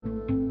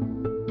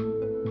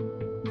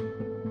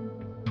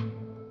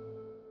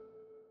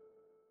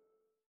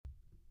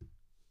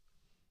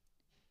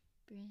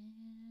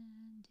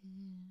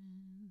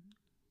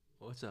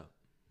What's up?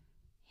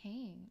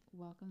 Hey,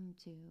 welcome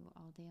to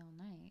All Day All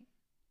Night.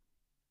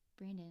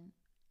 Brandon,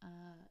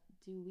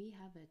 do we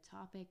have a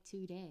topic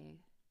today?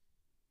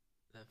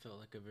 That felt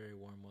like a very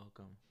warm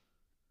welcome.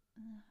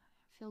 I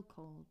feel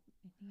cold.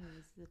 I think it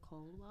was the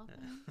cold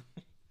welcome.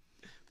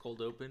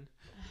 Cold open?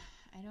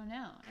 I don't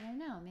know,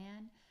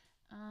 man.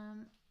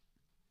 Um,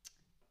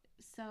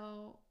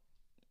 so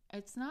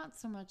it's not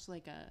so much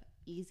like a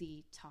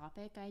easy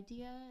topic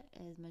idea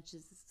as much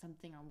as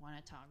something I want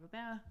to talk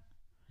about.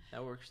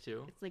 That works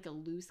too. It's like a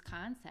loose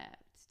concept,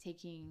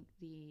 taking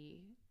the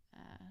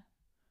uh,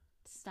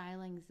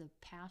 stylings of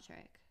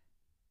Patrick,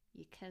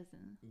 your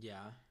cousin.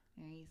 Yeah.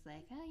 And he's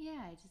like, oh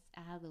yeah,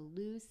 I have a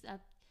loose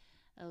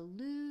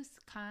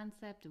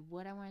concept of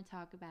what I want to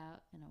talk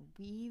about, and I'll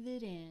weave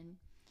it in,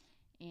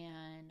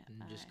 and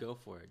And just go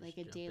for it. like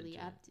Just a jump daily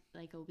into it.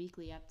 like a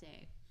weekly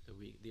update.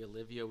 The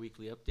Olivia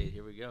weekly update.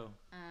 Here we go.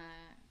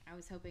 I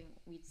was hoping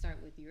we'd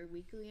start with your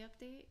weekly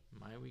update.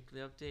 My weekly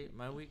update.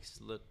 My weeks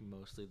look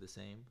mostly the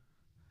same.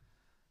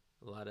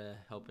 A lot of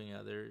helping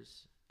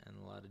others and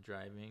a lot of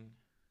driving.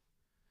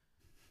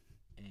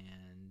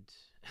 And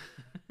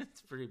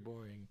it's pretty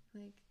boring.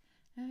 Like,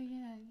 oh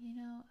yeah,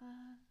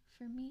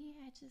 for me,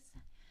 I just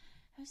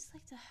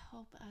like to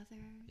help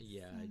others.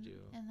 Yeah, I do.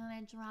 And then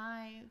I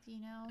drive.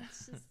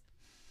 It's just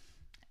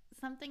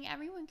something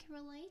everyone can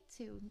relate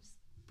to. Just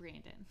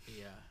Brandon.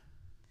 Yeah.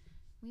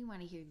 We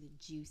want to hear the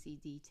juicy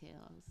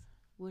details.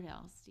 What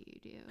else do you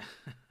do?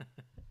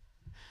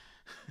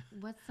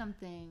 What's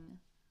something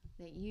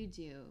that you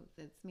do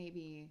that's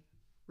maybe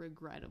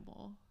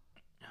regrettable?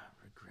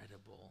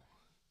 Regrettable.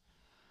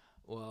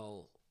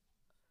 Well,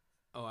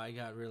 I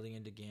got really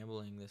into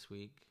gambling this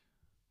week.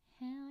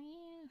 Hell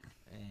yeah.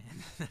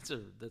 And that's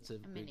a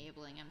I'm big,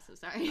 enabling. I'm so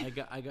sorry.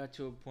 I got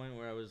to a point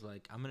where I was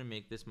like, I'm gonna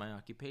make this my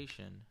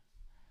occupation,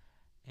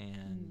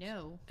 and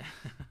No.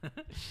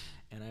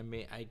 and I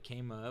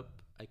came up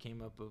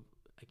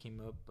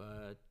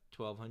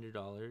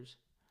 $1,200,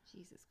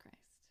 Jesus Christ.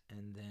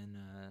 and then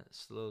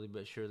slowly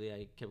but surely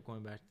I kept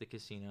going back to the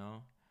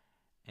casino,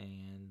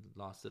 and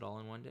lost it all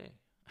in one day.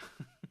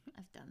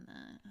 I've done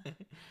that.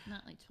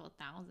 Not like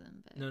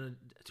 12,000, but No,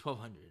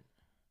 1,200.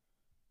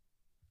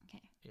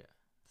 okay. Yeah.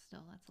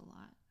 Still, that's a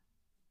lot.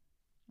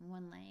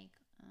 Won like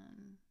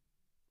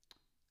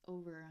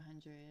over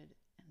 100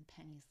 and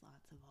penny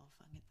slots of all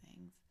fucking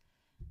things,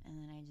 and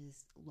then I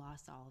just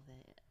lost all of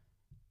it,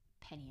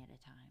 penny at a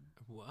time.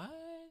 What?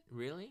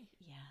 Really?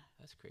 Yeah,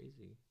 That's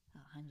crazy.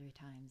 100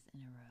 times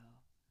in a row.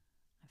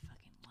 I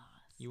fucking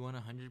lost. You won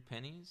 100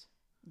 pennies,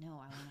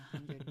 No, I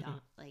won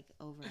 $100, like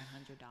over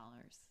 $100.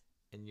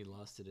 and you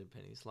lost it at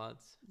penny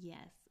slots.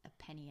 Yes, a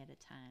penny at a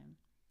time.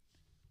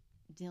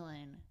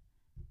 Dylan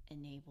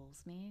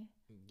enables me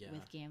Yeah.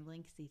 with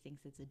gambling because he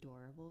thinks it's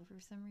adorable for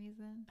some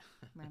reason.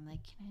 Where I'm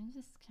like, can I have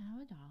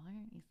 $1?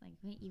 And he's like,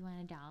 wait, you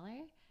want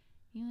 $1?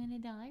 You want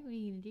 $1? What are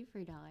you gonna do for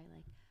 $1?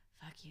 Like,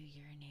 fuck you,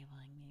 you're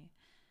enabling me.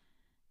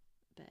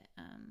 But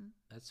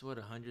That's what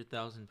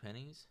 100,000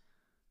 pennies.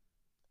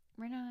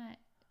 we're not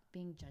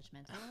being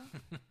judgmental,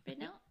 but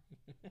no,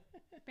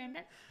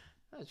 Brandon.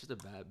 That's just a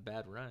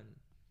bad run.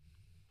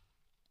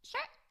 Sure.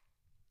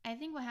 I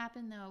think what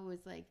happened though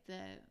was like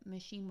the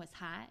machine was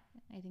hot.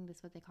 I think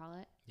that's what they call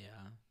it.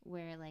 Yeah.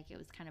 Where like it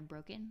was kind of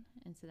broken,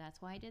 and so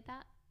that's why I did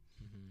that.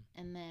 Mm-hmm.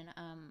 And then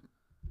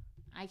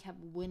I kept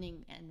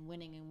winning and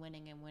winning and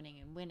winning and winning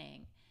and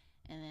winning,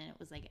 and then it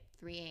was like at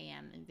 3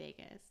 a.m. in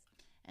Vegas,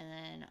 and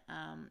then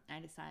I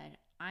decided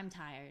I'm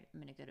tired. I'm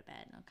gonna go to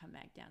bed, and I'll come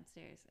back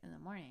downstairs in the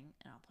morning,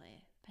 and I'll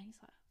play penny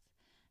slots.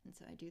 And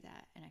so I do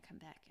that, and I come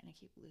back, and I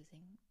keep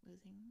losing,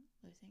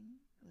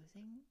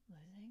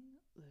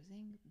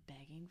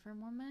 begging for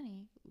more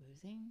money,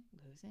 losing,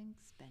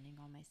 spending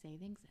all my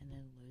savings, and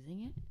then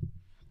losing it.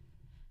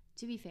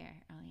 To be fair,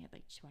 I only had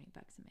like $20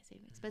 in my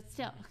savings, but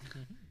still.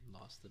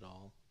 Lost it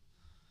all.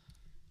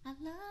 I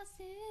lost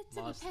it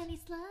to Lost- the penny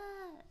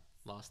slot.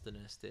 Lost the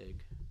nest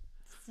egg.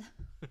 So,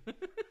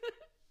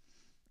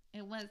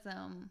 it was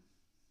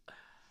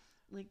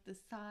like the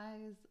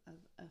size of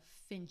a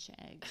finch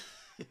egg.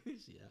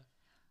 Yeah.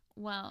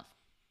 Well,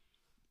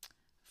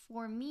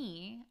 for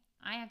me,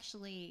 I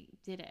actually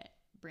did it,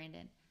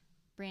 Brandon.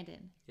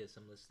 Yes,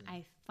 I'm listening.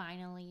 I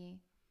finally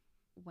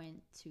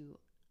went to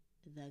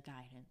the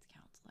guidance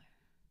counselor.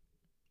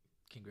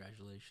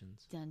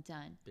 Congratulations. Dun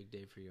dun. Big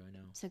day for you, I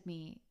know. Took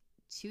me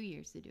 2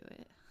 years to do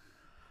it.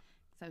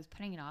 So I was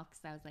putting it off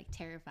because I was like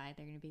terrified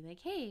they're going to be like,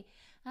 hey,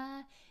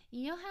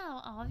 you know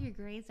how all of your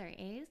grades are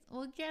A's?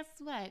 Well, guess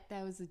what?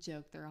 That was a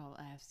joke. They're all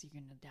F's.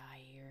 You're going to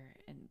die here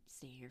and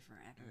stay here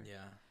forever.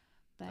 Yeah.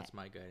 But That's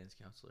my guidance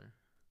counselor.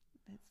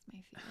 that's my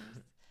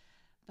fears.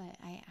 But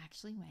I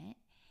actually went,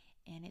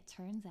 and it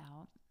turns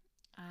out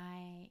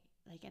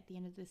like at the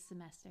end of this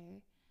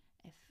semester,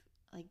 if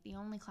like the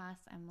only class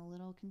I'm a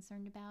little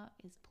concerned about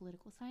is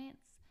political science.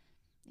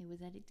 It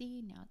was at a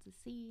D, now it's a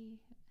C,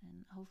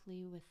 and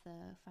hopefully with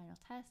the final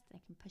test, I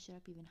can push it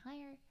up even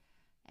higher.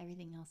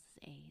 Everything else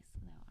is A's,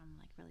 though I'm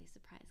like really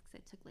surprised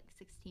because I took like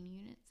 16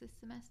 units this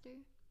semester,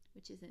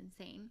 which is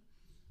insane.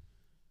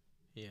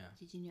 Yeah.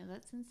 Did you know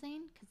that's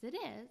insane? Because it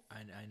is.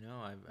 I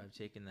know. I've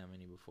taken that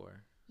many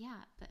before. Yeah,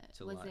 but It's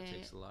a lot. It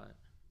takes a lot.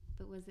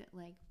 But was it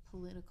like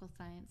political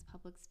science,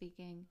 public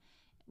speaking,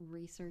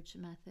 research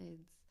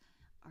methods,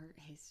 art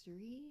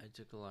history, I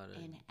took a lot of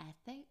and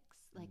ethics?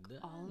 Like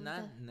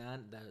not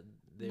that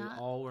they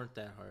all weren't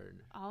that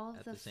hard. All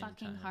of the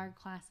fucking hard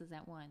classes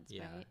at once,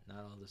 yeah, right? Not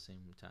all the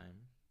same time.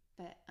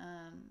 But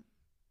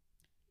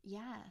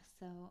yeah.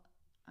 So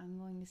I'm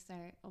going to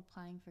start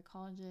applying for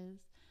colleges,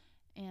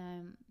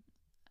 and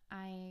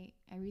I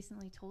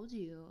recently told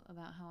you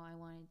about how I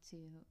wanted to.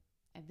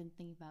 I've been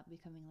thinking about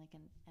becoming like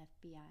an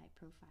FBI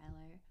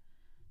profiler,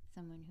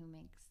 someone who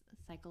makes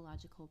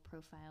psychological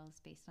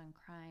profiles based on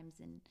crimes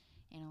and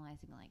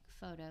analyzing like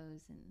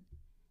photos and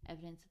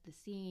evidence at the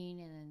scene,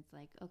 and then it's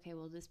like, okay,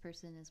 well, this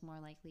person is more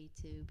likely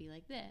to be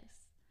like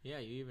this. Yeah,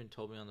 you even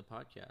told me on the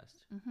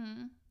podcast.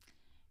 Mm-hmm.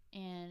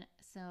 And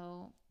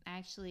so I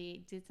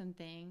actually did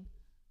something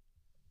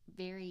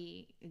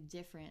very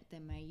different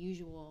than my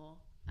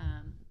usual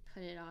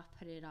put it off.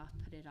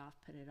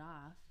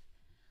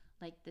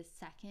 Like the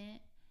second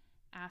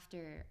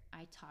after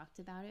I talked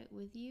about it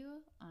with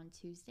you on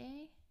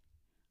Tuesday,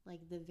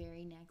 like the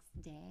very next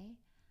day,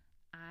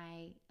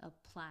 I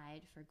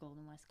applied for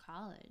Golden West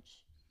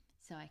College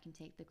so I can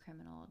take the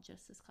criminal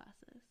justice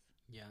classes.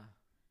 Yeah.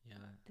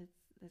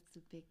 That's a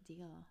big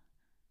deal.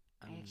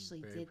 I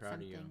actually did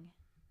something.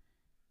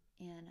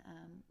 And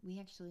we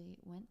actually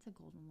went to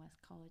Golden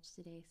West College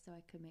today so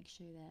I could make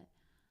sure that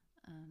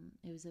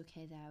it was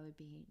okay that I would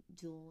be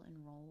dual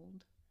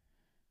enrolled.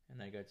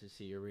 And I got to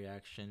see your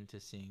reaction to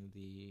seeing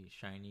the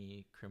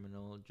shiny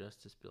criminal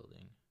justice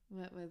building.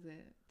 What was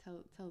it?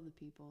 Tell the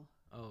people.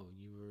 Oh,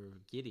 you were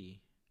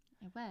giddy.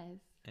 I was.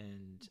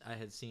 And I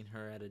had seen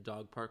her at a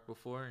dog park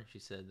before, and she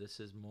said,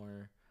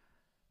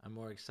 I'm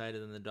more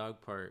excited than the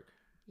dog park.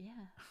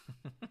 Yeah.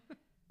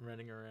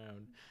 Running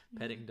around,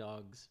 petting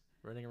dogs,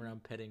 running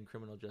around petting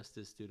criminal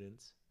justice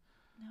students.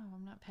 No,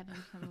 I'm not petting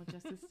criminal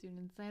justice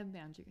students. I have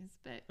boundaries,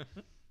 but...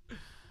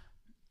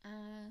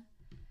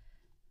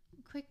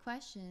 quick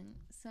question.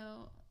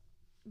 So,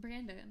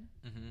 Brandon,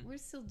 we're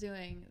still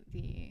doing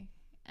the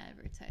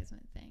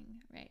advertisement thing,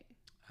 right?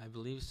 I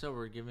believe so.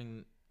 We're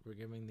giving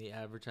the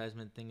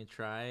advertisement thing a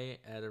try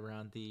at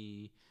around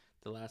the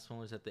last one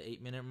was at the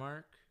 8-minute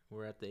mark.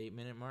 We're at the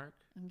 8-minute mark.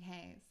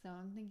 Okay, so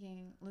I'm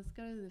thinking let's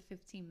go to the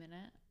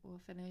 15-minute. We'll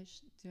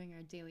finish doing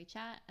our daily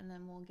chat and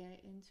then we'll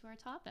get into our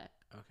topic.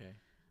 Okay.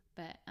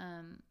 But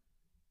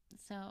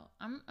so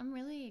I'm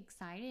really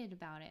excited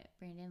about it,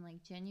 Brandon,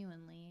 like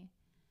genuinely.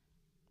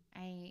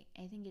 I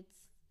think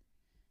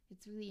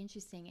it's really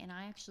interesting, and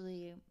I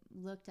actually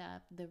looked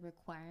up the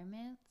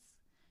requirements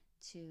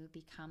to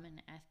become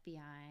an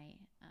FBI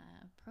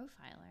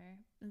profiler.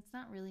 It's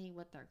not really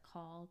what they're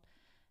called.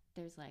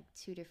 There's like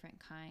 2 different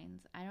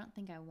kinds. I don't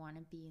think I want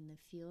to be in the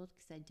field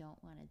because I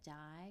don't want to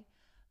die,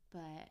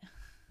 but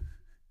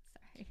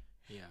sorry.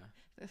 Yeah.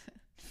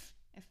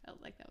 I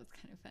felt like that was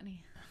kind of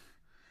funny.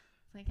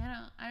 It's like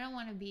I don't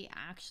want to be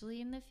actually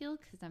in the field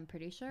because I'm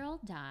pretty sure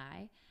I'll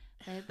die.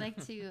 But I'd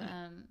like to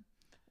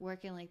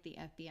work in like the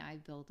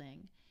FBI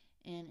building,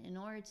 and in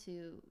order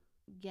to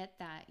get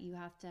that, you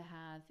have to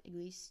have at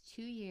least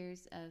 2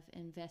 years of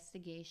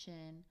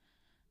investigation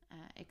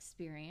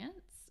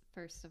experience.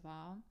 First of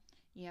all,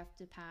 you have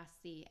to pass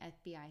the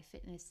FBI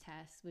fitness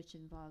test, which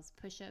involves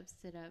push-ups,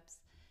 sit-ups.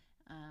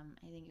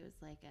 I think it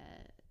was like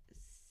a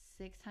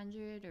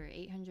 600 or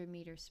 800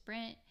 meter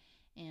sprint,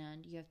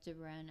 and you have to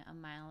run 1.5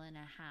 miles.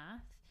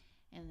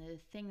 And the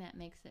thing that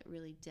makes it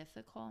really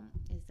difficult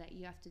is that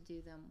you have to do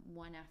them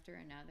one after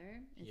another,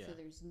 and so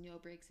there's no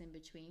breaks in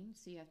between,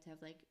 so you have to have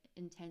like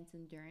intense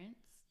endurance.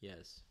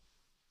 Yes.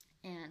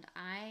 And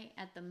I,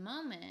 at the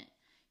moment,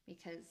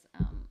 because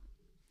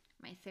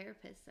my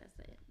therapist says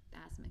that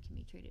asthma can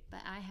be treated, but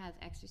I have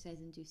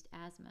exercise-induced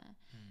asthma,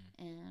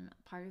 and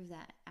part of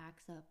that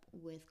acts up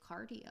with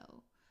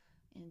cardio,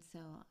 and so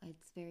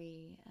it's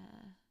very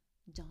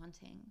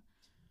daunting.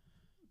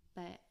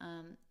 But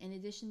in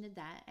addition to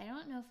that, I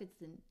don't know if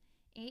it's an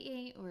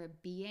AA or a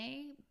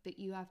BA, but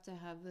you have to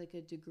have like a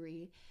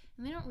degree,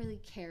 and they don't really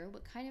care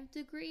what kind of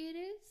degree it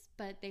is,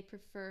 but they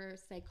prefer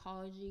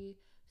psychology,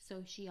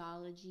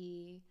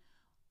 sociology,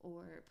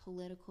 or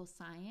political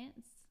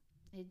science.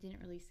 It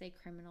didn't really say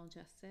criminal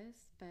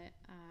justice, but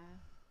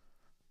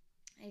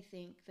I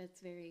think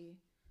that's very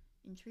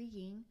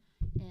intriguing.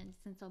 And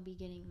since I'll be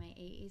getting my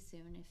AA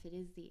soon, if it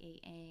is the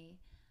AA,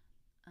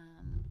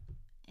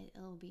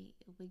 it'll be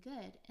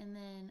good. And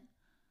then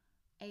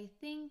I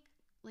think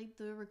like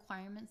the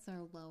requirements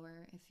are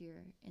lower if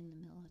you're in the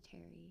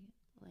military,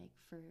 like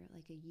for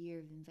like a year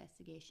of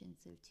investigation,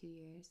 so 2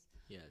 years.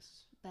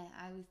 Yes. But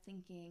I was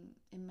thinking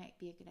it might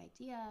be a good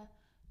idea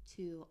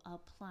to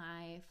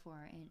apply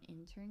for an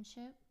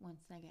internship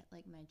once I get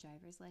like my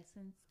driver's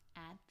license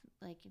at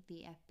like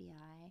the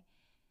FBI.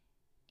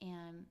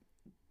 And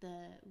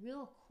the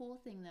real cool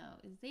thing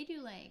though is they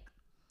do like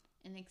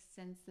an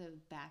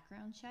extensive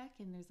background check,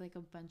 and there's like a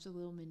bunch of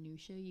little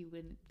minutia you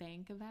wouldn't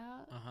think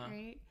about,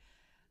 right?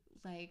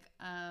 Like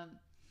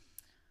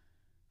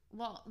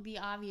well, the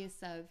obvious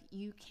of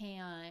you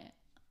can't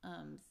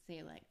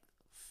say like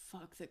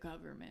fuck the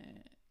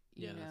government.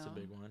 You Yeah, know? that's a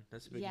big one.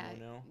 That's a big Yeah,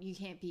 no-no. you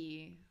can't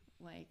be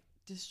like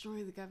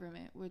destroy the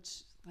government,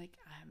 which like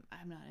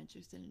I'm not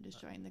interested in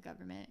destroying the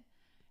government.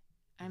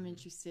 I'm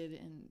interested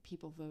in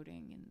people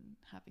voting and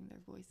having their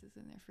voices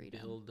and their freedom.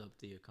 Build up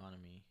the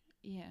economy.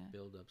 Yeah.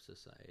 Build up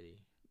society.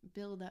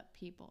 Build up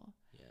people.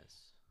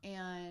 Yes.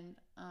 And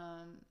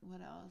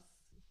what else?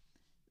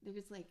 There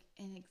was like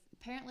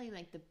apparently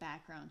like the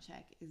background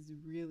check is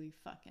really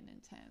fucking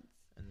intense.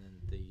 And then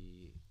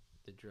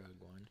the drug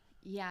one.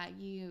 Yeah,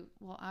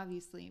 well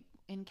obviously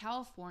in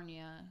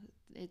California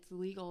it's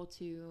legal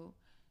to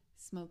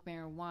smoke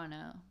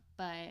marijuana,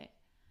 but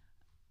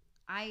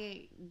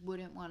I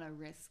wouldn't want to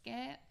risk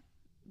it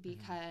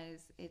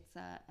because it's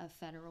a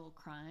federal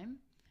crime.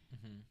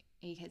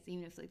 Because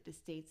even if like the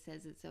state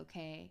says it's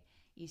okay,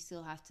 you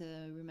still have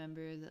to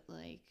remember that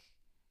like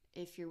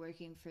if you're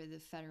working for the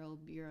Federal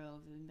Bureau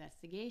of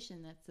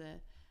Investigation, that's a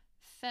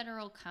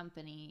federal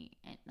company,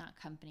 and not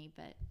company,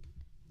 but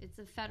it's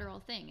a federal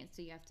thing, and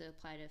so you have to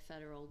apply to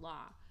federal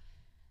law.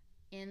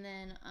 And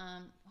then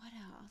what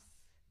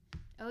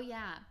else? Oh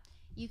yeah,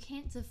 you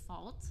can't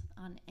default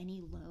on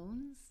any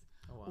loans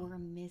or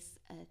miss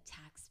a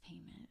tax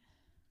payment.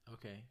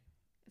 Okay.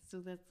 So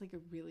that's like a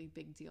really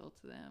big deal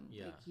to them.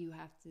 Yeah. Like you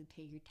have to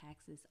pay your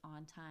taxes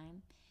on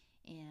time,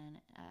 and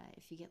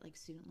if you get like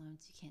student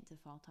loans, you can't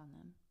default on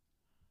them.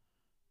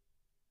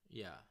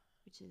 Yeah.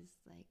 Which is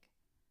like,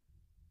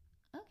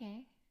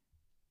 okay.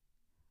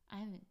 I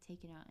haven't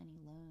taken out any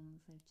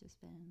loans. I've just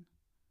been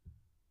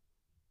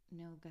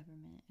no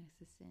government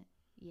assistant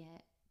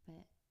yet,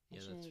 but yeah,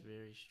 that's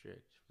very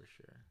strict for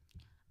sure.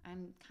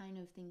 I'm kind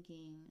of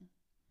thinking,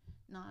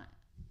 not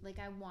like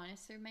I want to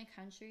serve my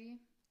country,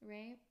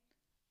 right?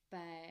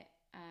 But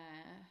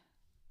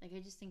like I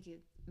just think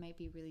it might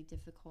be really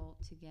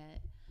difficult to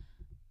get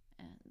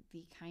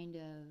the kind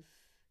of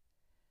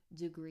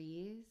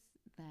degrees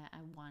that I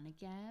want to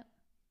get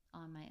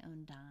on my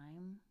own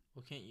dime.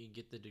 Well, can't you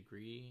get the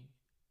degree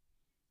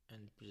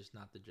and just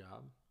not the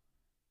job?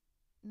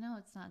 No,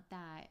 it's not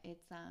that.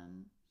 It's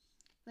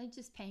like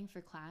just paying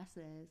for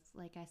classes.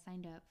 Like I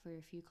signed up for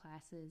a few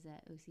classes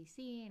at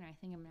OCC, and I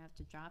think I'm gonna have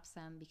to drop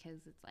some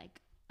because it's like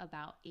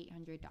about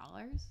 $800.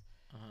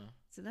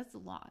 So that's a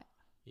lot.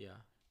 Yeah.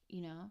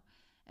 You know,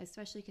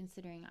 especially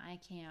considering I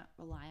can't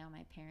rely on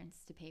my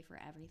parents to pay for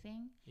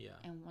everything. Yeah.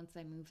 And once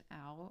I move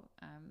out,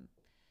 I'm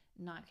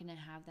not gonna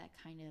have that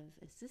kind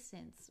of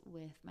assistance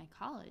with my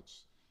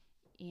college.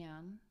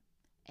 And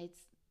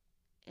it's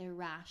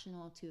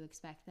irrational to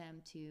expect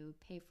them to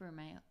pay for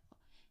my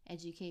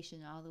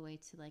education all the way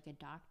to like a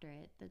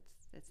doctorate.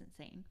 That's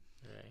insane.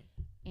 Right.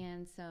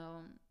 And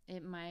so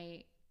it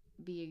might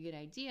be a good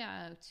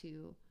idea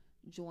to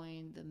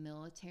join the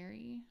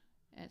military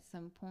at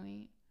some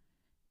point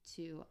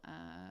to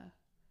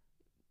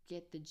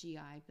get the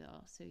GI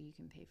Bill so you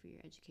can pay for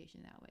your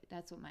education that way.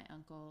 That's what my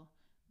uncle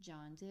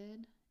John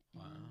did.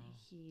 Wow.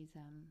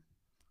 And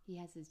he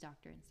has his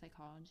doctorate in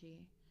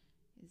psychology.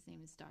 His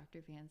name is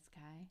Dr. Van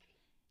Sky.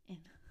 And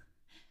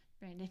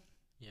Brandon.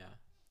 Yeah.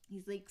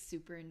 He's like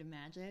super into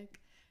magic.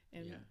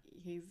 And yeah.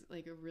 He's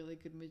like a really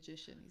good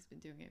magician. He's been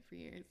doing it for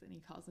years. And he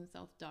calls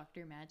himself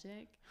Dr.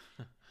 Magic.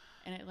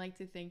 And I like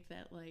to think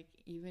that like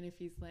even if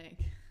he's like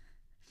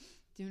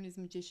doing his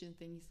magician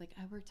thing, he's like,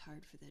 I worked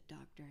hard for that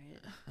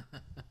doctorate.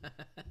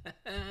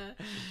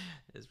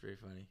 It's pretty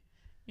funny.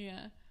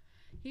 Yeah.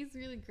 He's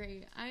really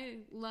great. I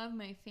love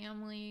my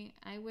family.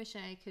 I wish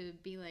I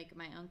could be like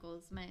my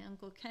uncles. My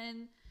Uncle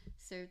Ken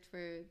served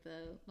for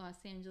the Los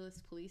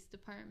Angeles Police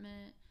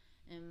Department,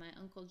 and my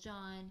Uncle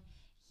John,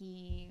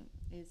 he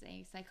is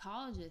a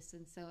psychologist,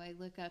 and so I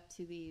look up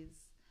to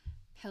these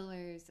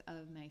pillars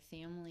of my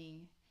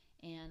family,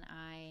 and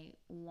I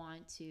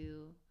want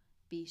to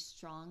be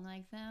strong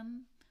like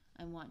them.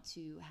 I want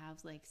to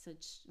have like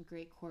such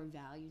great core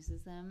values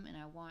as them, and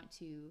I want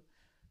to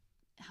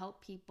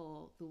help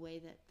people the way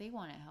that they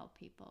want to help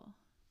people.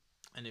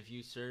 And if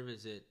you serve,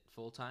 is it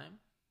full time?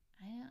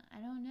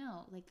 I don't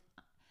know. Like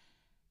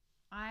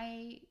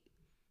I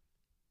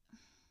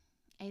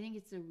think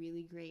it's a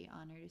really great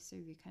honor to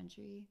serve your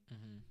country.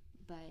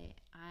 But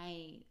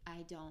I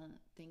don't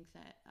think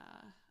that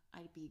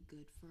I'd be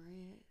good for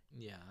it.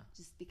 Yeah.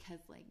 Just because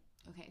like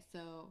okay,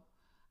 so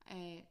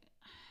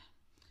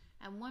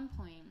at one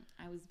point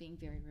I was being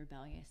very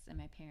rebellious, and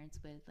my parents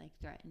would like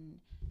threaten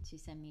to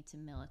send me to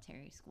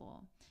military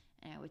school,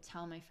 and I would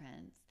tell my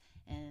friends,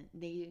 and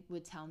they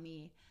would tell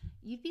me,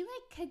 you'd be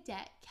like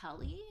Cadet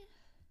Kelly,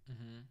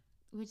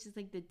 which is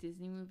like the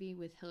Disney movie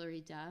with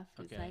Hilary Duff,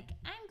 who's like,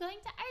 I'm going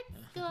to art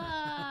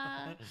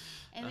school.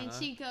 And then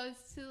she goes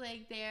to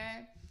like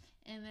there,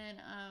 and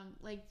then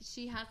like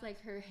she has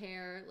like her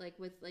hair like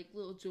with like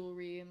little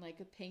jewelry and like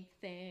a pink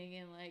thing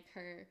and like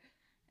her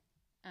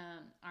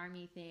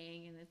army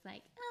thing, and it's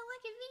like, oh,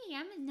 look at me,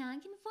 I'm a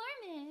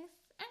nonconformist,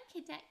 I'm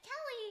Cadet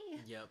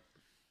Kelly. Yep,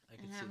 I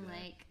can and see I'm that.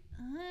 like,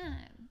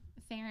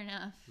 fair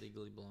enough.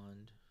 Legally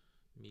Blonde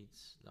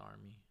meets the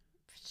army.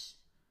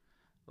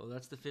 Well,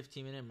 that's the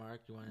 15-minute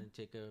mark. You want to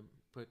take a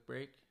quick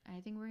break? I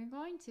think we're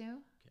going to. Okay.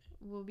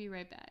 We'll be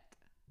right back.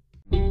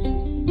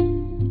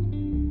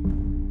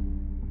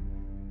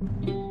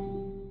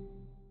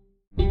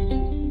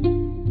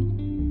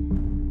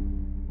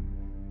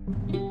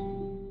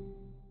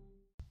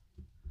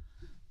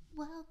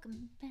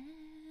 Welcome back.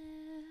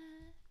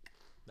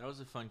 That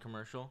was a fun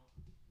commercial.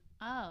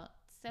 Oh,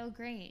 so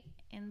great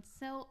and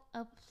so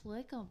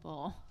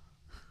applicable.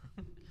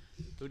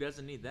 Who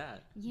doesn't need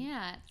that?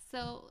 Yeah.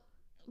 So,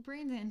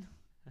 Brandon.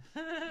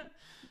 Never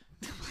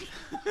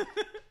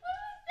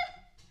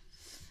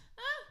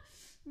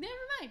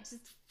mind.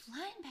 Just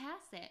flying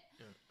past it.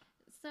 Yeah.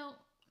 So,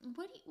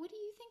 what do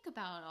you think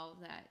about all of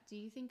that? Do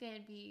you think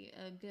I'd be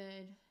a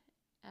good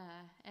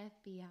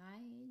FBI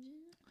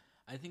agent?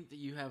 I think that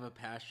you have a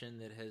passion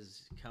that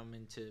has come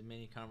into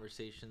many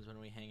conversations when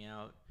we hang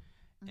out,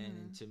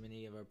 and into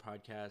many of our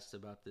podcasts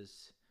about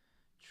this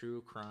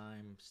true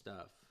crime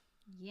stuff.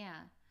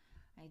 Yeah,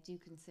 I do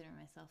consider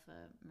myself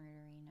a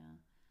murderino.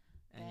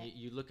 And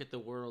you look at the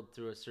world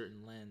through a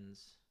certain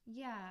lens.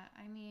 Yeah,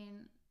 I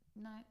mean,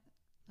 not...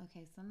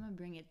 Okay, so I'm going to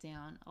bring it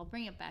down. I'll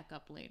bring it back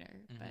up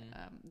later, but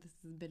this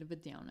is a bit of a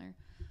downer.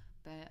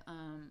 But,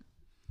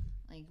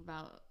 like,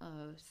 about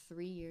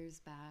 3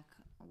 years back,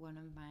 one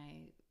of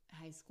my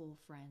high school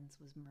friends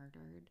was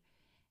murdered.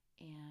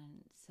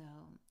 And so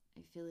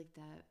I feel like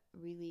that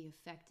really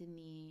affected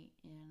me,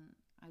 and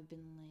I've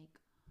been, like,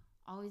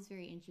 always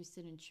very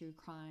interested in true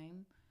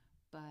crime.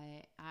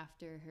 But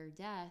after her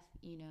death,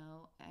 you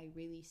know, I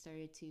really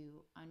started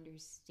to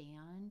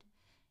understand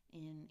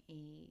in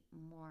a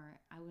more,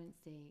 I wouldn't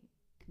say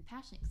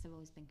compassionate, because I've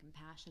always been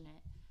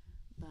compassionate,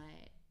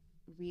 but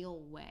real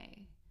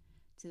way,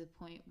 to the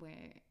point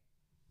where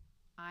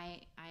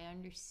I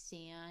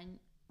understand,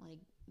 like,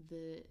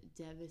 the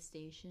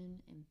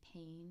devastation and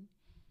pain,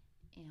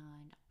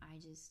 and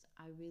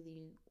I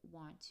really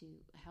want to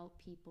help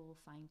people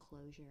find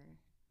closure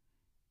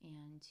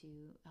and to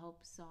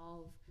help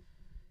solve,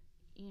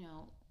 you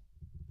know,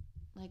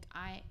 like,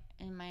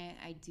 in my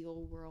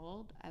ideal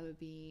world, I would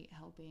be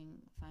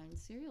helping find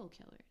serial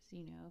killers,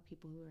 you know,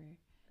 people who are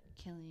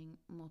killing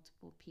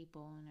multiple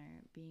people and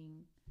are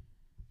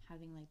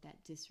having, like,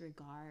 that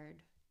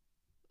disregard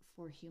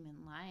for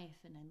human life.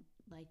 And I'd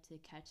like to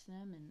catch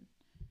them and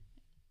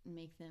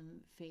make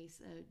them face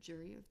a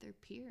jury of their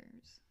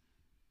peers.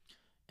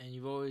 And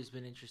you've always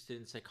been interested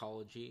in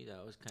psychology.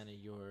 That was kind of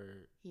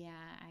your...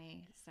 Yeah,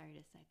 I started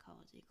a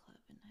psychology club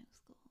in high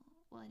school.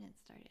 Well, I didn't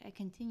start it. I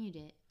continued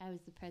it. I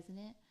was the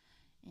president,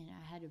 and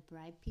I had to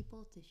bribe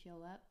people to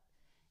show up.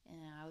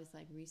 And I was,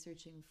 like,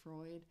 researching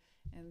Freud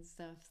and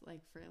stuff, like,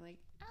 for, like,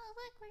 oh,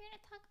 look, we're going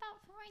to talk about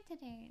Freud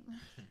today.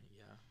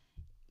 Yeah.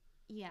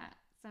 Yeah,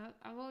 so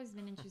I've always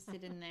been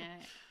interested in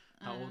that.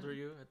 How old were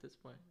you at this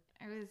point?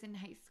 I was in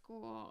high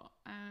school.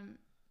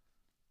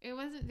 It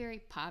wasn't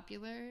very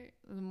popular.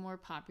 The more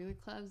popular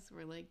clubs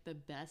were, like, the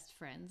Best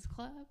Friends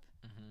Club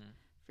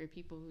for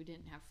people who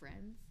didn't have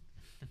friends.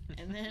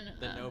 And then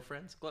the No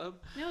Friends Club?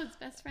 No, it's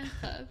Best Friends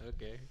Club.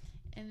 Okay.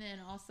 And then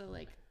also,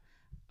 like,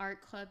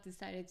 art club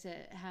decided to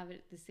have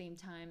it at the same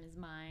time as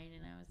mine,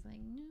 and I was like,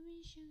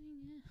 nobody's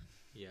showing up.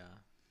 Yeah.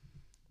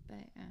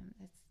 But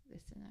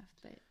that's enough.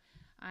 But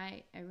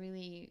I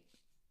really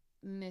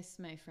miss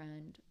my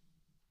friend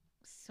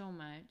so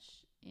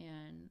much,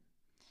 and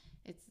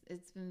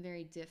it's been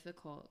very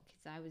difficult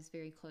because I was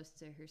very close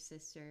to her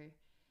sister,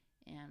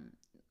 and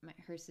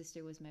her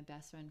sister was my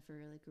best friend for,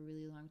 like, a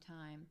really long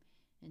time,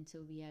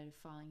 until we had a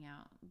falling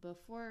out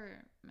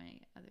before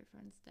my other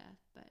friend's death.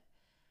 But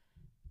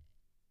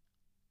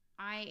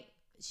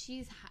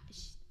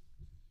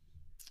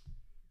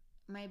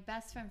my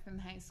best friend from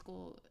high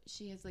school,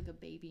 she has, like, a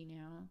baby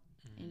now,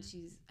 and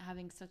she's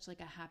having such, like,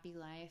 a happy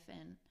life,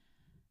 and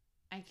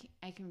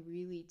I can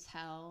really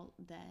tell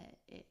that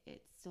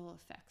it still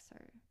affects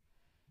her.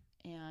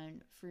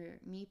 And for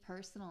me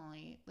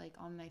personally, like,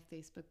 on my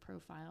Facebook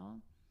profile,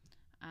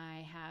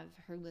 I have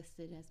her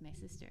listed as my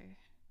sister.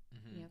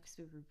 You know, because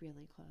we were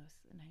really close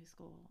in high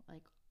school.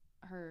 Like,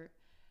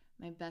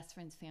 my best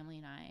friend's family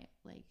and I,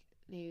 like,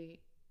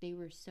 they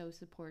were so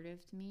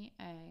supportive to me.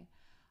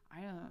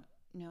 I don't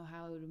know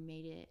how I would have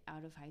made it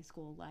out of high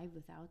school alive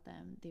without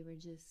them. They were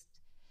just,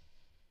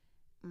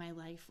 my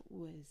life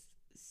was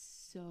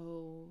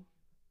so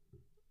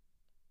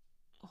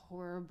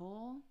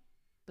horrible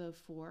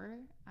before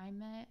I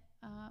met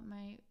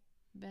my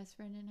best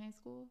friend in high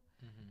school.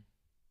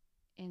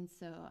 And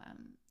so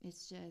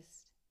it's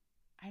just,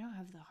 I don't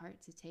have the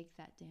heart to take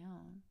that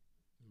down.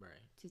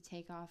 Right. To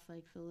take off,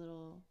 like, the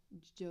little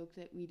joke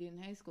that we did in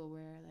high school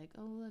where, like,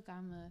 oh, look, I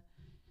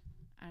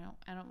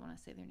don't want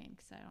to say their name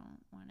because I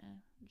don't want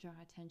to draw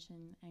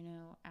attention. I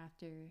know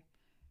after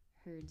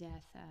her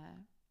death,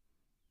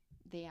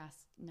 they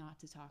asked not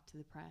to talk to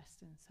the press,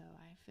 and so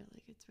I feel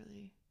like it's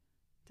really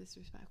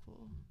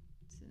disrespectful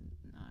to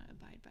not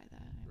abide by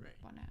that.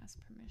 I want to ask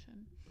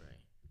permission.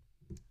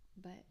 Right.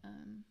 But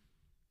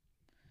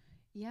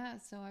yeah,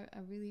 so I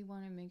really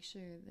want to make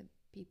sure that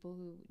people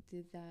who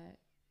did that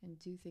and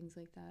do things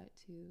like that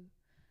to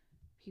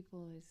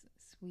people as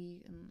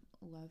sweet and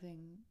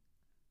loving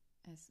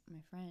as my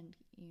friend,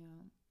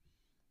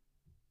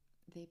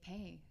 they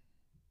pay.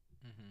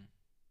 Mm-hmm.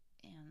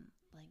 And,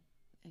 like,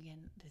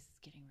 again, this is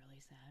getting really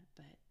sad,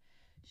 but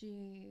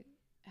she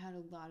had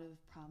a lot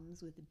of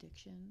problems with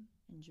addiction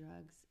and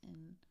drugs.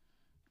 And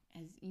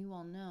as you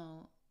all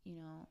know,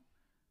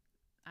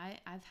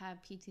 I've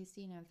had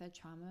PTSD and I've had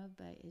trauma,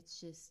 but it's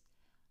just,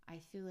 I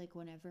feel like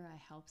whenever I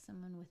help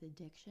someone with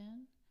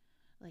addiction,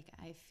 like,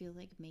 I feel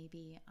like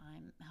maybe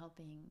I'm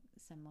helping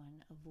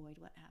someone avoid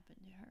what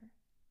happened to her.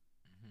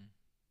 Mm-hmm.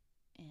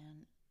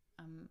 And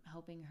I'm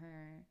helping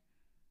her,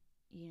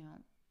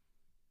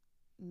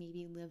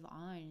 maybe live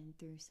on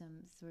through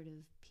some sort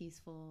of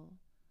peaceful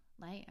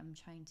light. I'm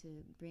trying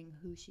to bring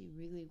who she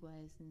really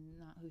was and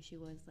not who she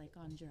was, like,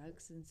 on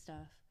drugs and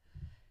stuff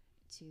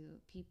to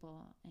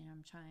people. And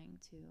I'm trying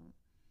to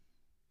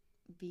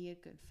be a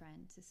good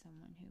friend to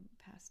someone who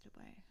passed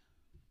away.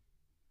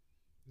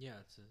 Yeah,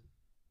 it's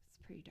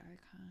pretty dark,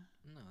 huh?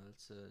 No,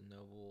 that's a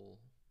noble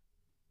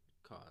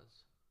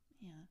cause.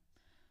 Yeah.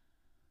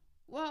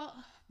 Well,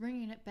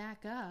 bringing it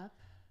back up.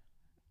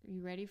 Are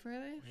you ready for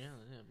this? Yeah,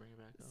 bring it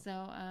back up.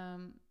 So,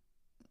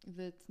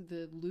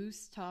 the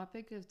loose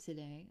topic of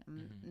today,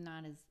 I'm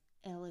not as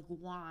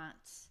eloquent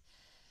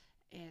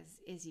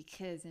as your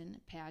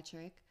cousin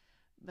Patrick,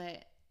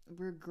 but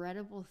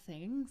regrettable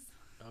things.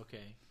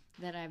 Okay.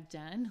 That I've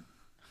done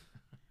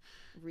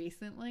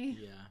recently.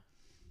 Yeah.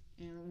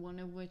 And one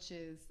of which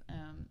is,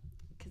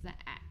 because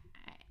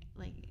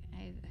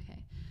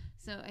okay.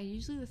 So I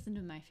usually listen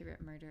to My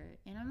Favorite Murder,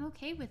 and I'm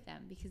okay with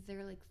them because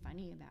they're, like,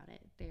 funny about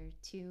it. They're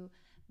two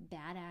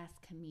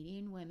badass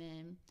comedian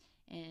women,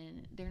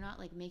 and they're not,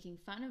 like, making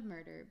fun of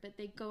murder, but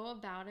they go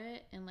about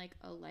it in, like,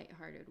 a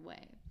lighthearted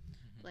way.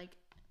 Mm-hmm. Like,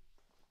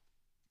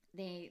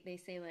 they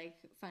say, like,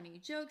 funny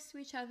jokes to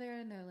each other,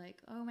 and they're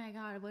like, oh my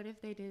god, what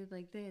if they did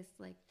like this?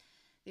 Like,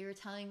 they were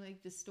telling,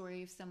 like, the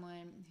story of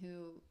someone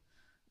who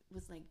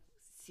was, like,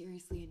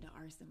 seriously into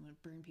arson,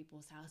 would burn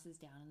people's houses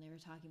down, and they were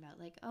talking about,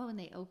 like, oh, and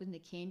they opened the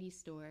candy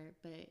store,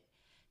 but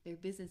their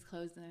business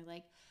closed, and they're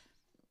like,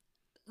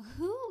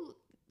 who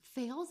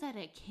fails at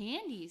a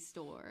candy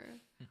store?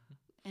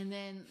 And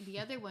then the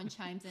other one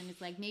chimes in,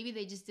 it's like, maybe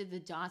they just did the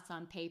dots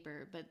on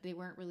paper, but they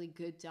weren't really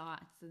good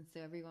dots, and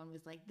so everyone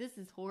was like, this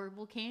is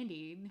horrible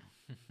candy.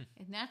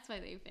 And that's why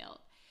they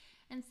failed.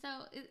 And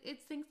so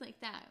it's things like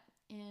that.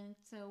 And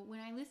so when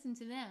I listen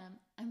to them,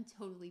 I'm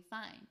totally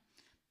fine.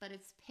 But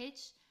it's pitch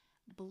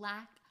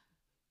black,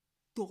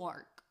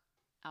 dark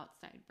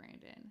outside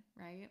Brandon,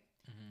 right?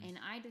 Mm-hmm. And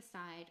I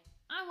decide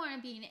I want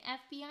to be an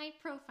FBI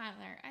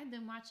profiler. I've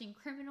been watching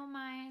Criminal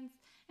Minds.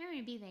 I'm going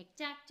to be like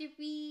Dr.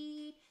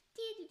 Reed,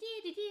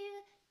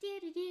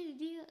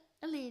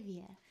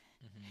 Olivia.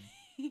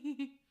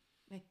 Mm-hmm.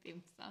 My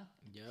theme song.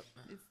 Yep.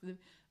 It's the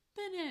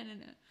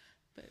banana,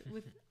 but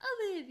with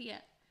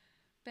Olivia.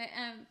 But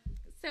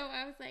so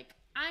I was like,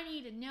 I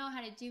need to know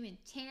how to do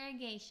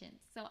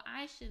interrogations. So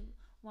I should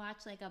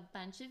watch, like, a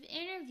bunch of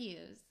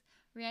interviews,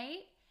 right?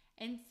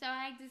 And so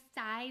I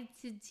decide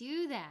to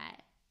do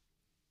that.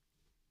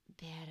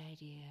 Bad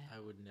idea. I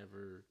would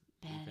never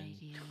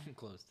come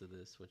close to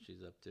this, what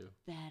she's up to.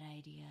 Bad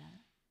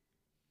idea.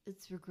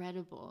 It's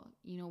regrettable.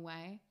 You know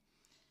why?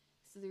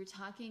 So they were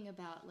talking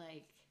about,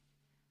 like,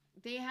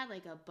 they had,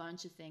 like, a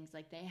bunch of things.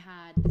 Like, they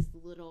had this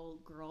little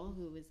girl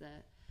who was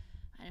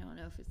I don't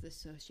know if it's a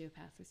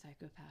sociopath or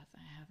psychopath.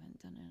 I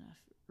haven't done enough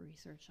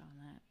research on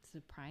that,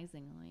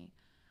 surprisingly.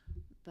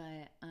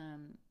 But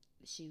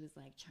she was,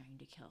 like, trying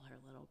to kill her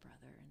little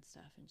brother and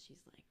stuff, and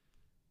she's, like,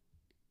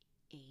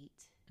 8.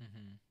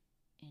 Mm-hmm.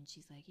 And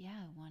she's like,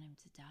 yeah, I want him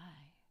to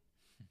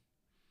die.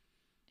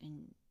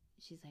 And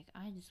she's like,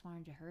 I just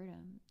wanted to hurt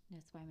him.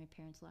 That's why my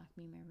parents locked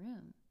me in my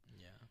room.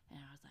 Yeah. And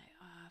I was like,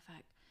 oh,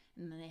 fuck.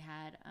 And then they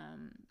had,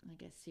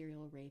 like, a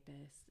serial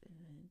rapist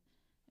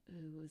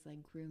who was,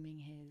 like, grooming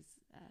his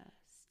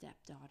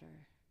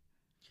stepdaughter.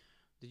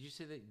 Did you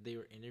say that they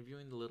were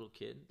interviewing the little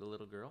kid, the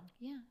little girl?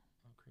 Yeah.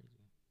 Oh,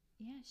 crazy.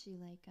 Yeah, she,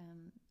 like,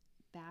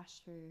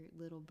 bashed her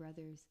little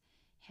brother's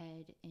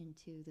head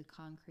into the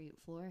concrete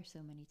floor so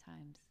many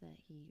times that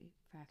he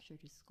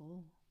fractured his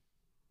skull.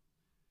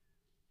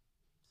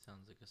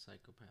 Sounds like a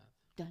psychopath.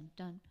 Dun,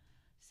 dun.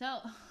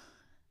 So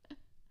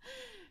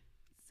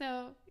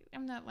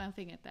I'm not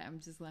laughing at that. I'm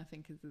just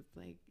laughing because it's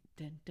like,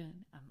 dun,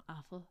 dun, I'm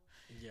awful.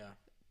 Yeah.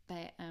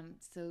 But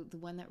so the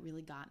one that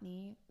really got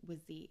me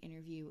was the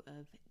interview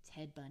of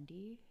Ted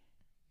Bundy.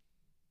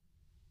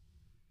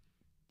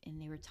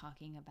 And they were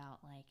talking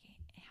about, like,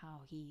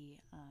 how he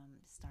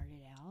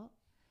started out.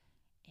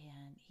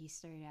 And he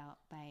started out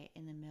by,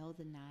 in the middle of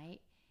the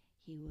night,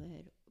 he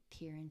would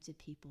peer into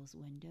people's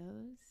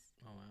windows.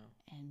 Oh, wow.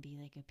 And be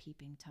like a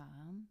peeping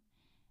Tom.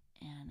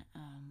 And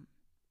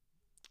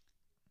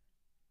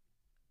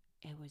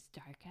it was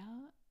dark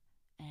out.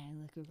 And I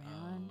look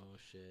around. Oh,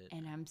 shit.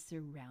 And I'm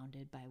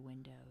surrounded by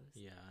windows.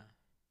 Yeah.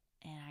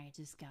 And I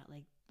just got,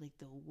 like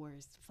the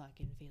worst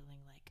fucking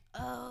feeling, like,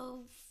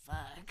 oh,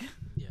 fuck.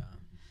 Yeah.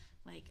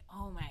 Like,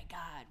 oh my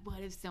God,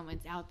 what if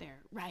someone's out there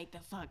right the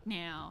fuck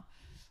now?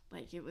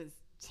 Like, it was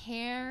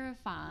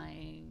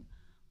terrifying.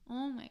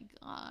 Oh my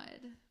God.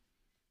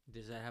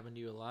 Does that happen to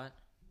you a lot?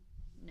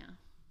 No.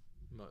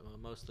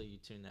 Mostly you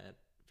tune that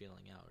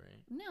feeling out,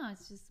 right? No,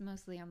 it's just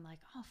mostly I'm like,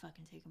 I'll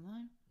fucking take them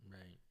on.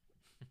 Right.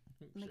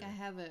 Like, Sure. I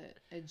have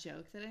a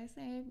joke that I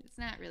say. It's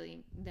not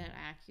really that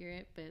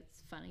accurate, but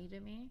it's funny to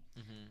me.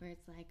 Mm-hmm. Where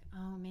it's like,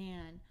 oh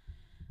man,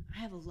 I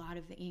have a lot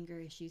of anger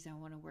issues I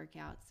want to work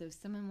out. So if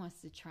someone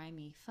wants to try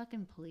me,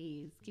 fucking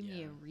please give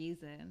me Yeah. a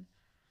reason.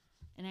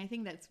 And I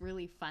think that's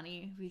really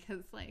funny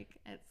because, like,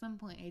 at some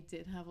point I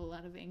did have a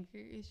lot of anger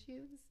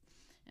issues.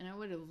 And I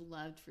would have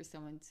loved for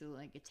someone to,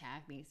 like,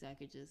 attack me so I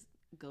could just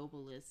go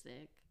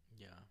ballistic.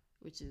 Yeah.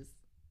 Which is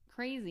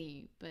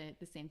crazy. But at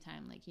the same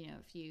time, like, you know,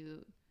 if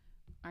you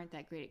aren't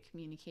that great at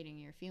communicating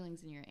your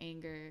feelings and your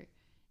anger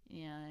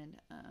and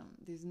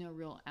there's no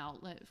real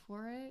outlet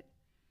for it,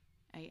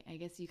 I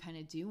guess you kind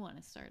of do want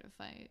to start a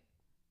fight.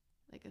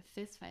 Like a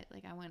fist fight.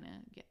 Like, I want to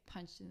get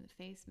punched in the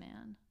face,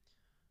 man.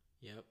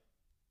 Yep.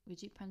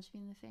 Would you punch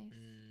me in the face?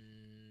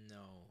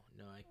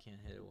 No, I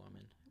can't hit a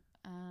woman.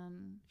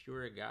 If you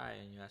were a guy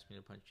and you asked me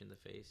to punch you in the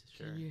face,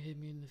 sure. Can you hit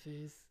me in the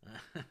face?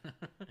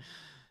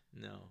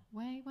 No.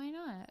 Why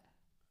not?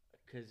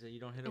 Because you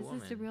don't hit a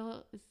woman. Is this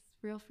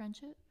real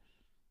friendship?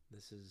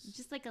 This is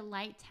just like a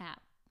light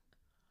tap.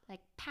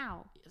 Like,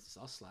 pow. Yes,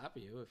 I'll slap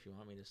you if you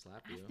want me to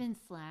slap you. I've been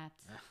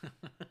slapped.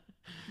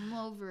 I'm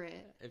over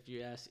it. If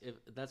you ask, if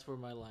that's where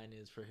my line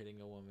is for hitting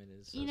a woman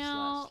is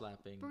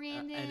slapping,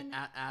 Brandon, and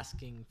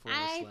asking for a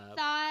slap. I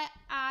thought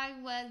I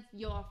was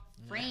your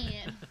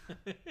friend.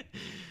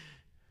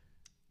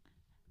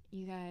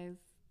 You guys,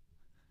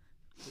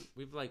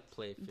 we've like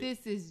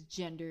this is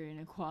gender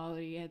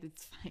inequality at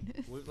its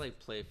finest. We've like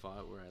play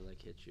fought where I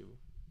like hit you.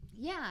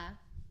 Yeah,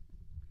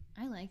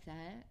 I like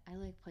that. I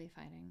like play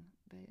fighting,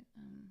 but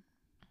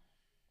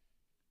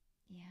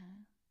yeah,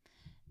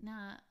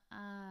 nah.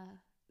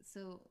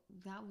 So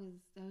that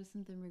was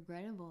something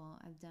regrettable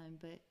I've done,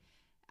 but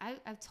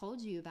I've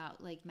told you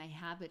about like my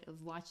habit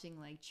of watching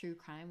like true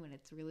crime when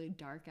it's really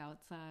dark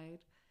outside,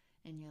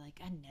 and you're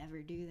like, I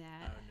never do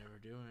that. I would never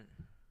do it.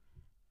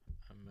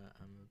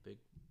 I'm a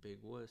big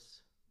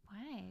wuss.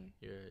 Why?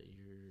 You're.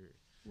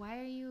 Why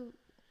are you?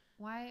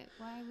 Why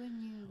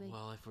wouldn't you like?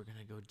 Well, if we're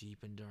gonna go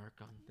deep and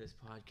dark on this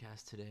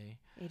podcast today,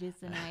 it is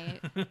the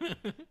night,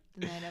 the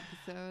night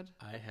episode.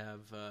 I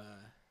have a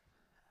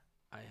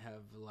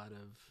lot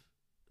of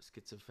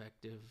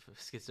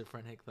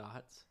schizophrenic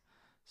thoughts.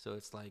 So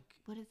it's like,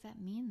 what does that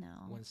mean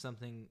though?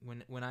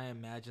 When I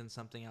imagine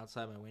something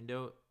outside my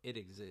window, it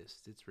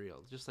exists. It's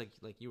real. Just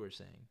like you were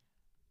saying.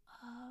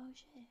 Oh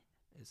shit.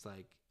 It's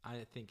like,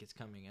 I think it's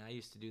coming. And I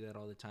used to do that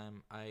all the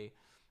time. I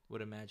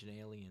would imagine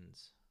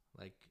aliens.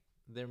 Like,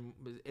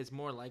 it's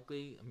more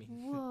likely. I mean,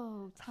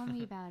 whoa, tell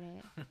me about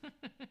it.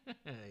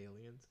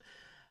 Aliens.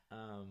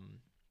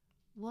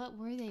 What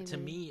were they? To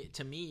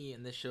me,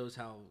 and this shows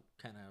how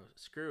kind of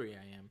screwy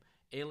I am.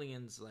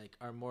 Aliens like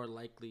are more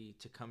likely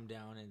to come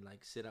down and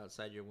like sit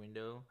outside your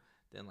window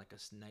than like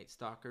a night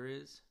stalker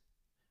is,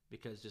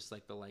 because just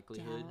like the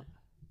likelihood.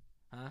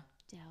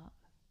 Doubt.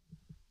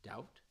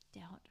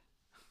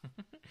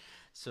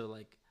 So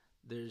like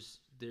there's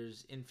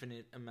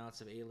infinite amounts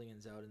of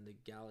aliens out in the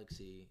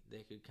galaxy.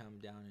 They could come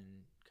down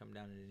at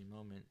any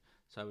moment.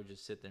 So I would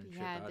just sit there and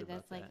trip out about that. Yeah, but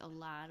that's like a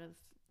lot of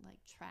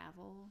like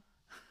travel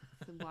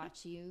to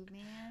watch you,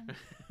 man.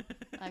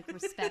 Like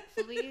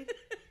respectfully.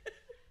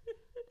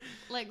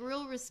 Like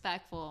real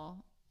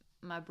respectful,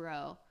 my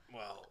bro.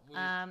 Well,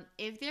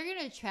 if they're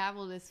gonna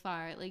travel this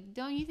far, like,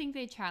 don't you think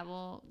they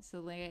travel to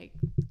like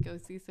go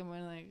see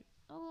someone like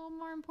a little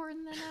more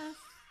important than us?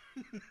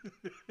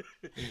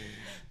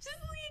 Just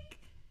like,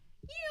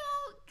 you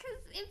know,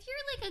 because if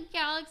you're like a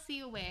galaxy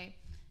away,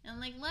 and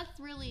like let's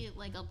really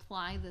like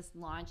apply this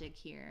logic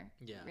here,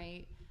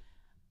 right?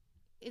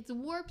 It's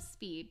warp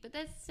speed, but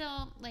that's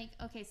still like,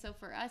 okay, so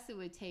for us it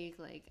would take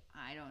like,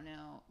 I don't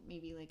know,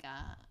 maybe like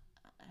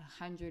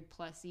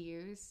 100+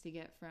 years to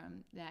get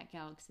from that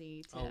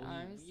galaxy to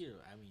ours. You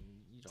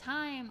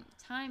don't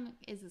Time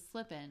is a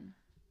slipping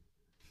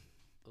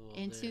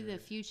into the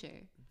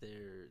future.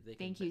 They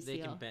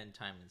can bend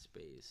time and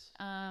space.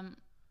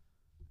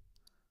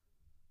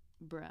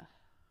 Bruh.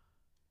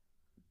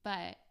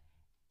 But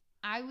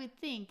I would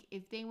think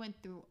if they went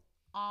through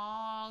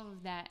all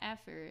of that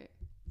effort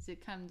to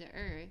come to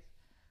Earth,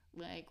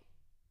 like,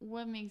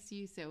 what makes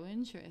you so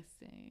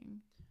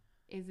interesting?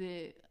 Is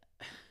it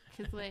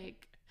because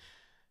like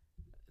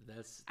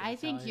that's I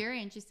think you're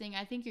interesting.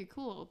 I think you're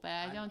cool, but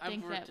I don't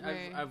think that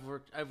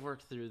we're. I've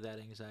worked through that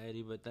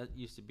anxiety, but that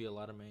used to be a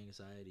lot of my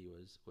anxiety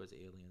was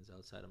aliens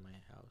outside of my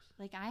house.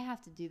 Like, I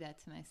have to do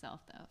that to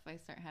myself though. If I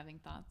start having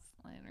thoughts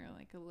that are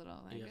like a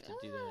little, like, you have to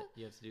do that.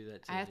 You have to do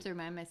that too. I have to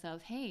remind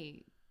myself,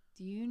 hey,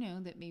 do you know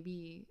that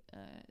maybe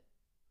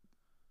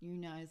you're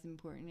not as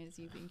important as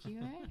you think you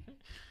are?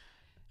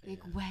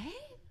 Like, what?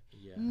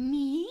 Yeah.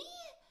 Me?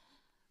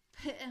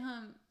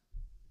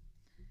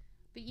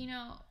 But you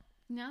know,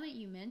 now that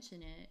you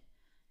mention it,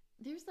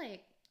 there's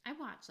like, I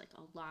watch like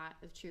a lot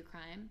of true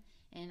crime,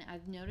 and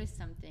I've noticed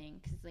something,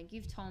 because like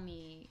you've told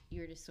me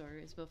your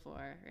disorders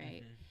before,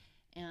 right?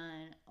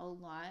 And a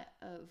lot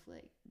of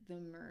like the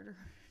murders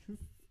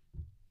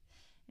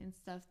and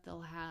stuff,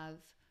 they'll have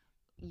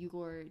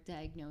your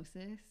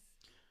diagnosis.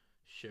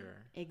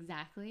 Sure.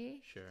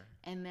 Exactly. Sure.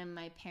 And then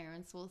my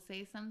parents will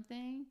say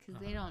something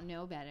because they don't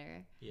know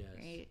better. Yes.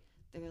 Right?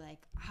 They're like,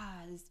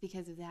 this is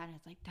because of that. And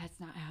it's like, that's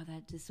not how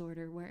that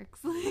disorder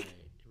works. Right.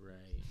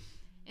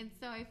 And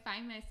so I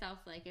find myself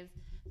like, if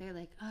they're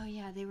like, oh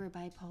yeah, they were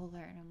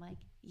bipolar. And I'm like,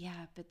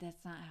 yeah, but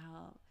that's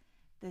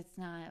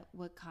not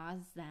what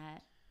caused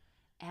that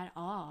at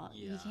all.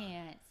 Yeah. You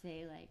can't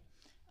say like,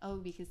 oh,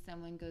 because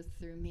someone goes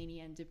through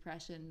mania and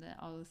depression that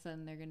all of a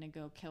sudden they're going to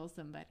go kill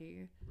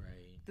somebody.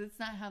 Right. That's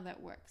not how that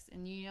works.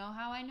 And you know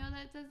how I know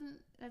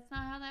that's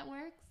not how that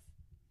works?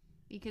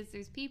 Because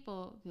there's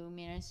people who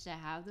manage to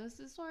have those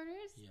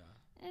disorders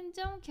and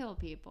don't kill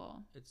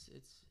people. It's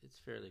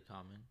fairly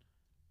common.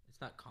 It's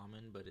not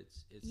common, but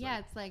it's yeah,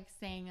 it's like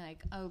saying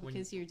like, oh,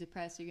 because you're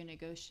depressed, you're gonna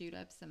go shoot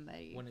up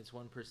somebody. When it's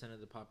 1% of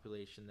the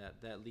population,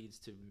 that leads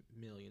to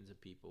millions of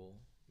people.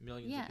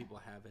 Millions of people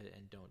have it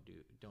and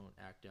don't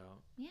act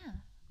out. Yeah.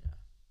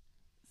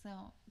 So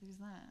there's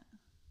that.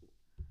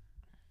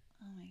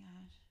 Oh my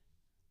gosh,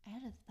 I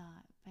had a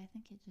thought, but I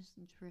think it just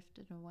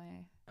drifted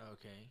away.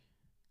 Okay.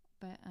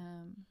 But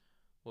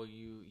well,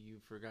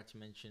 you forgot to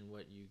mention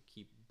what you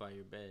keep by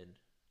your bed.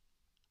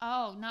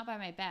 Oh, not by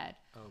my bed.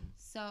 Oh.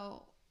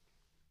 So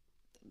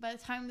by the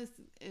time this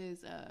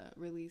is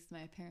released,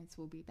 my parents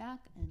will be back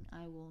and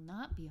I will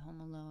not be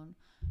home alone.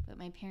 But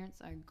my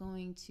parents are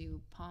going to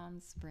Palm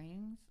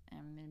Springs and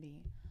I'm going to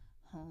be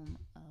home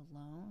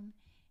alone.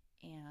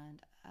 And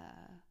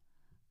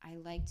I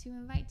like to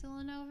invite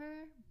Dylan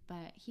over,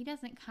 but he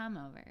doesn't come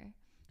over.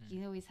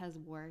 He always has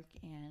work,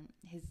 and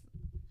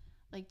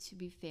to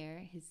be fair,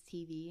 his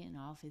TV and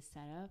all of his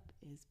setup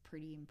is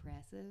pretty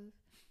impressive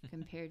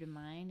compared to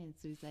mine. And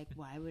so he's like,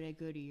 why would I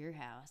go to your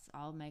house?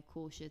 All my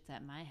cool shit's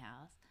at my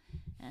house.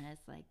 And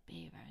it's like,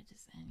 babe, I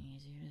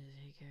need you to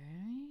take care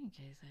of me in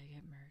case I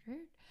get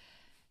murdered.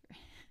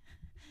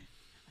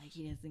 Like,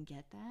 he doesn't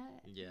get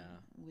that. Yeah.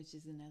 Which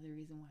is another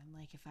reason why I'm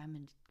like, if I'm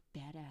a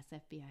badass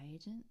FBI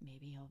agent,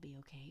 maybe he'll be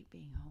okay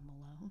being home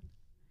alone.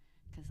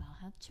 Because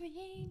I'll have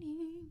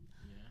training.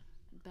 Yeah.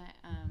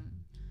 But,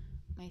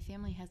 my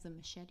family has a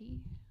machete.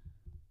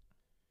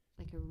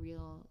 Like a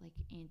real, like,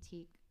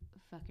 antique,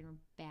 fucking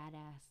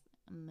badass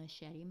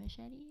machete.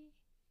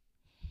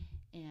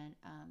 And,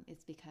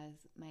 it's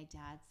because my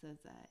dad says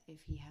that if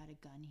he had a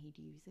gun, he'd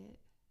use it.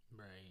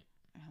 Right.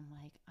 And I'm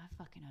like, I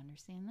fucking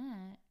understand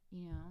that,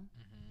 you know?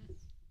 Mm-hmm.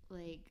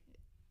 Like,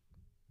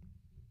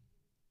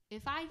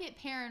 if I get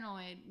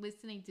paranoid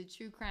listening to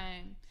true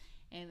crime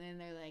and then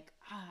they're like,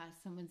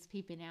 someone's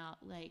peeping out,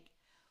 like,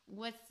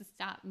 what's to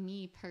stop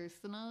me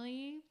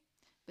personally,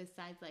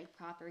 besides, like,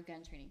 proper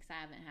gun training? Because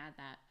I haven't had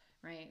that,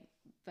 right?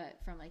 But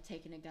from, like,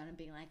 taking a gun and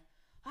being like,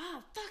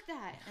 fuck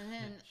that. And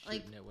then,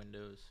 like, shooting at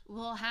windows.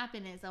 What'll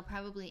happen is I'll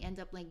probably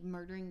end up, like,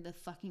 murdering the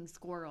fucking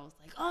squirrels.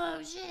 Like,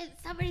 oh, shit,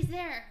 somebody's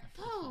there.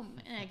 Boom.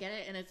 And I get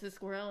it, and it's a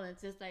squirrel, and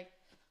it's just, like,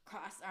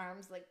 crossed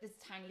arms, like, this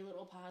tiny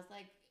little paws,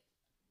 like,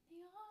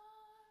 the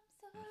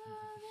arms of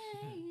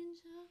an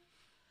angel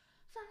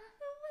far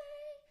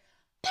away.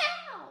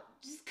 Pow!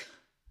 Just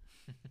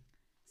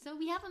So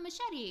we have a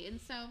machete,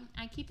 and so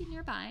I keep it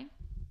nearby.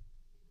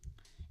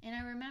 And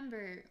I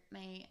remember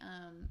my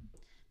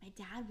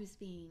dad was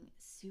being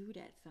sued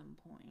at some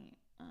point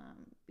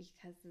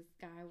because this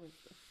guy was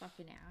a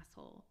fucking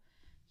asshole.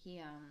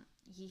 He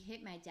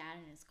hit my dad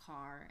in his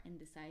car and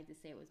decided to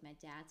say it was my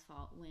dad's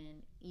fault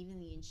when even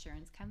the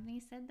insurance company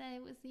said that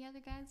it was the other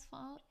guy's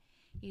fault.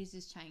 He was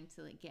just trying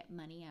to, like, get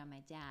money out of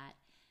my dad.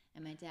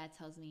 And my dad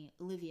tells me,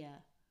 Olivia,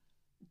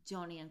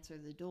 don't answer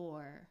the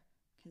door,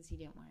 because he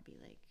didn't want to be,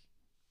 like,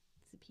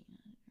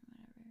 subpoenaed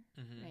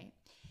or whatever, right?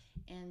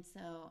 And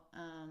so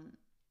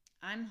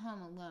I'm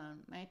home alone.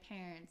 My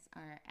parents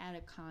are at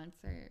a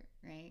concert,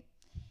 right?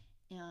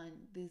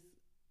 And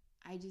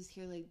I just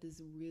hear, like,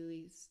 this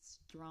really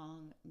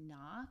strong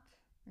knock,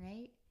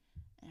 right?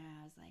 And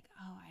I was like,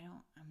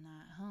 I'm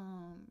not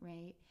home,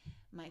 right?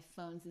 My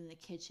phone's in the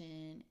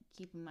kitchen.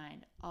 Keep in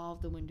mind, all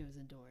of the windows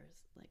and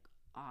doors, like,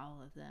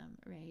 all of them,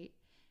 right?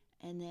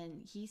 And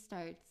then he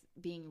starts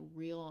being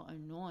real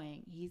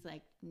annoying. He's,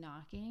 like,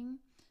 knocking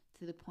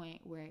to the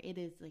point where it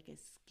is, like, a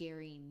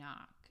scary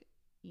knock,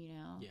 you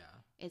know? Yeah.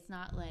 It's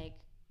not like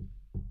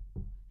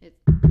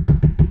it's...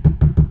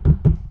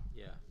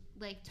 Yeah.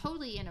 Like,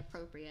 totally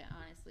inappropriate,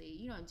 honestly.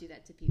 You don't do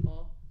that to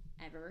people,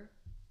 ever.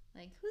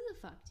 Like, who the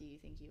fuck do you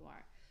think you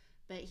are?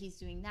 But he's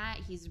doing that.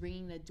 He's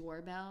ringing the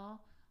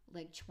doorbell,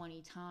 like,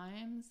 20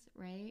 times,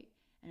 right?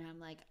 And I'm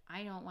like,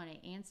 I don't want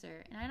to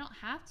answer. And I don't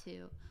have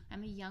to.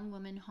 I'm a young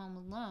woman home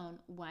alone.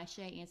 Why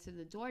should I answer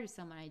the door to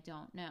someone I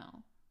don't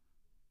know?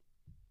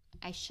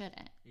 I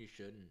shouldn't. You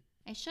shouldn't.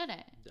 I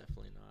shouldn't.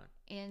 Definitely not.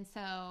 And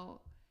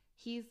so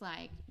he's,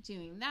 like,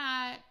 doing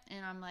that.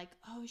 And I'm like,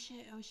 oh,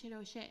 shit.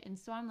 And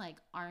so I'm, like,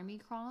 army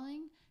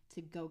crawling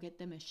to go get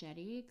the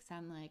machete. Because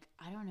I'm like,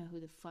 I don't know who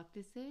the fuck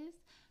this is.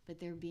 But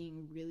they're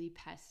being really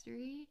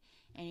pestery.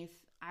 And if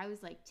I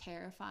was, like,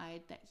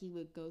 terrified that he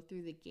would go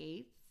through the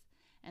gates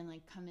and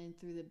like come in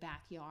through the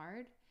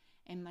backyard.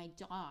 And my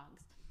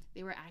dogs,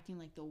 they were acting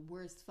like the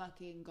worst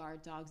fucking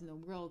guard dogs in the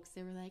world because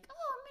they were like,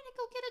 oh, I'm going to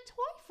go get a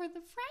toy for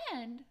the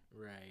friend.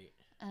 Right.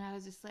 And I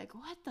was just like,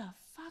 what the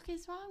fuck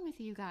is wrong with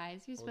you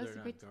guys? You're supposed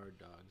they're to not guard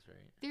dogs, right?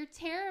 They're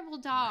terrible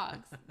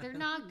dogs. They're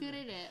not good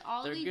at it.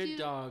 All they're they good do...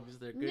 dogs.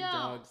 They're good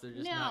dogs. They're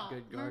just not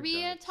good guard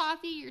Maria dogs.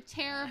 Toffee, you're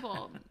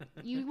terrible.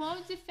 You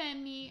won't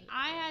defend me.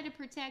 I had to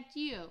protect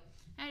you.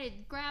 I had to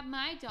grab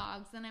my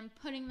dogs and I'm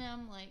putting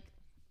them like,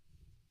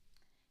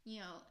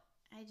 you know,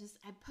 I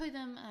put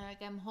them,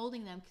 like I'm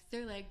holding them because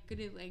they're like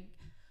gonna like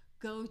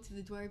go to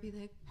the door and be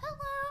like, hello,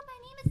 my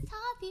name is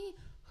Toffee.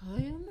 I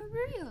am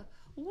Maria.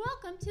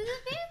 Welcome to the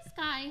Van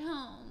Sky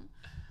home.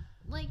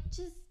 Like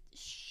just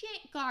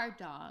shit guard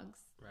dogs.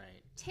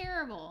 Right.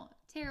 Terrible.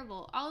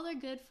 All they're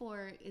good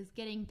for is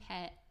getting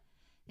pet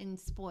and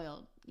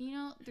spoiled. You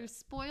know, they're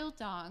spoiled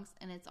dogs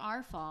and it's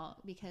our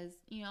fault because,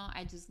 you know,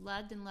 I just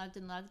loved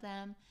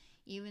them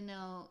even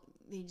though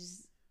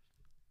there's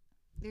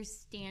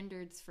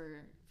standards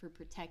for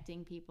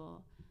protecting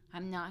people.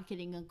 I'm not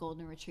getting a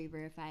golden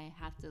retriever if I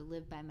have to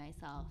live by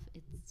myself.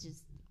 It's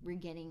just, we're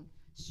getting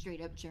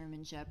straight up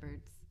German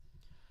shepherds.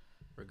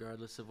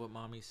 Regardless of what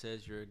mommy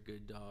says, you're a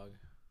good dog.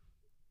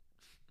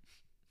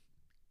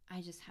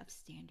 I just have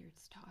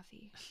standards,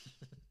 Toffee.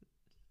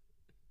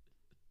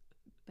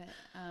 But,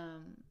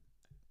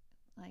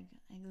 like,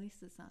 at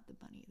least it's not the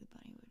bunny. The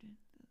bunny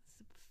it's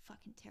a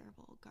fucking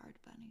terrible guard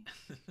bunny.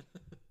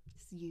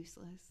 It's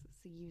useless.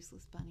 It's a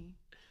useless bunny.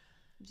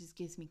 It just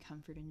gives me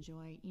comfort and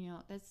joy. You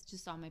know, that's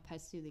just all my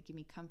pets do. They give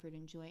me comfort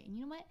and joy. And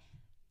you know what?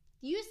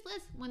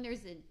 Useless when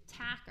there's an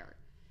attacker.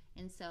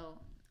 And so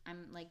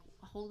I'm like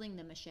holding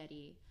the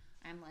machete.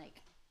 I'm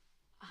like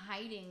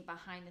hiding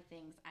behind the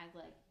things. I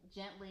like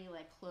gently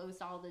like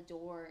closed all the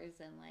doors,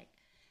 and like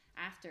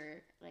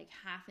after like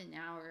half an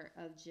hour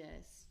of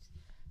just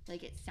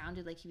like, it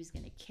sounded like he was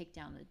gonna kick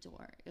down the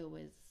door. It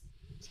was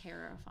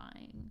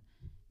terrifying.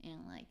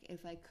 And like,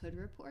 if I could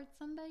report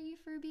somebody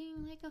for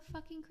being like a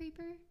fucking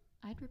creeper,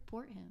 I'd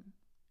report him.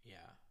 Yeah.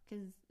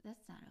 Because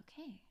that's not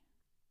okay.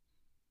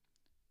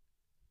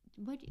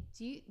 What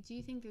do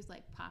you think there's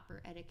like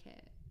proper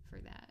etiquette for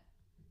that?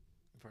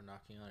 For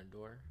knocking on a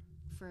door?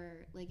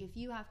 For like, if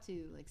you have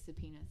to like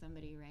subpoena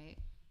somebody, right?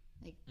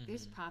 Like,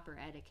 there's proper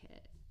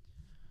etiquette.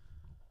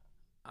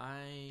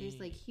 There's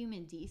like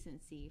human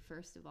decency,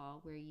 first of all,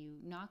 where you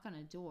knock on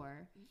a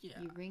door,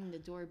 you ring the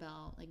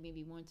doorbell like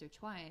maybe once or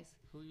twice.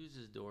 Who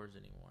uses doors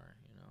anymore,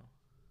 you know?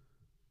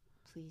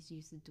 Please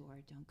use the door.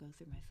 Don't go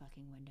through my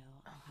fucking window.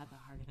 I'll have a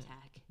heart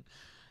attack.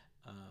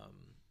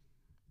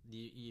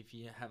 If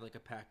you have like a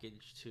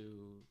package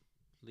to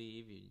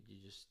leave, you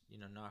just, you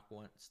know, knock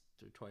once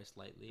or twice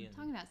lightly. I'm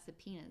talking about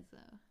subpoenas,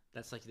 though.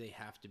 That's like they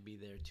have to be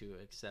there to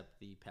accept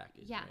the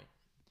package, yeah. Right?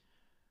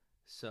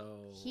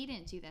 So he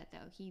didn't do that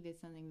though. He did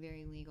something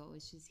very legal,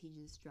 which is he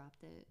just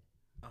dropped it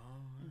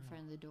in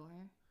front of the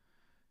door.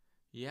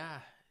 Yeah.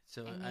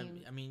 So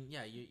I mean,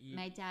 yeah. You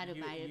my dad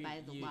abided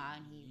by the law,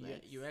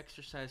 and you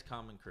exercise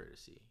common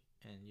courtesy,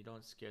 and you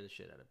don't scare the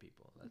shit out of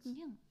people. That's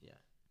yeah.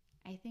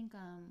 I think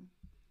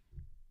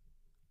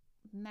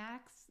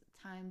max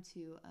time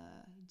to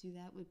do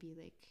that would be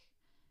like,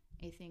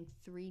 I think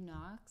 3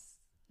 knocks,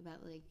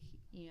 about like,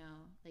 you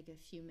know, like a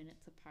few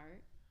minutes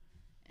apart.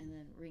 And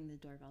then ring the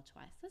doorbell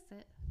twice. That's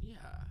it. Yeah.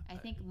 I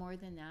think more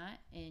than that,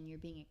 and you're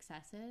being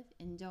excessive.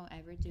 And don't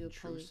ever do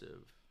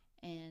intrusive.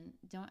 And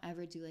don't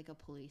ever do like a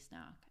police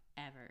knock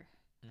ever,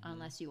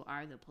 unless you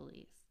are the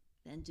police.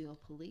 Then do a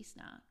police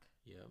knock.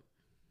 Yep.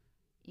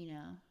 You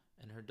know.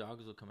 And her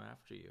dogs will come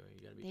after you.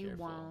 You gotta be careful.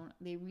 They won't.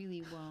 They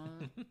really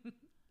won't.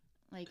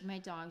 Like, my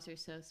dogs are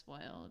so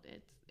spoiled.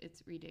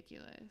 It's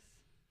ridiculous.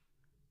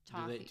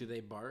 Do they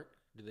bark?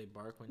 Do they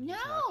bark when he's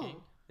knocking?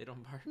 They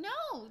don't bark?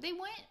 No,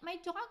 my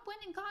dog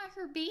went and got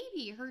her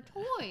baby, her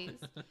toys.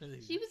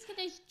 She was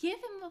going to give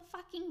him a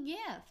fucking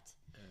gift.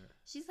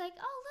 She's like,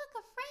 oh,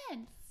 look, a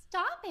friend.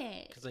 Stop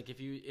it. Because, like,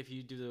 if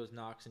you do those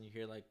knocks and you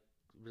hear, like,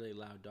 really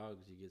loud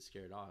dogs, you get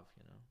scared off,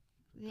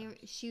 you know?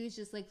 She was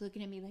just, like,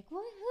 looking at me like,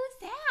 who's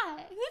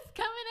that? Who's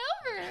coming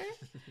over?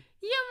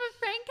 You have a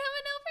friend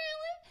coming over?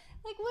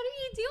 Like, what are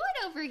you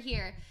doing over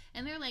here?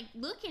 And they're, like,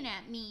 looking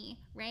at me,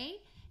 right?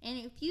 And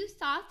if you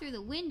saw through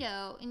the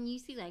window and you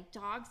see like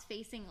dogs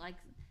facing like,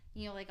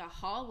 you know, like a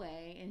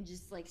hallway and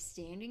just like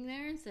standing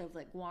there instead of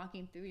like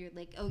walking through, you're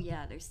like, oh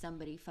yeah, there's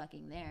somebody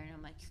fucking there. And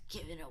I'm like,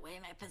 you're giving away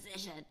my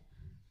position.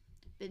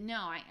 But no,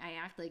 I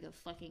act like a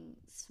fucking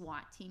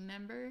SWAT team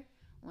member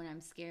when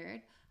I'm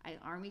scared. I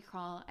army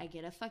crawl. I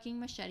get a fucking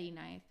machete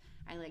knife.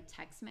 I like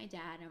text my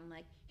dad. I'm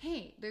like,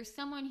 hey, there's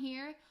someone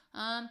here.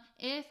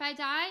 If I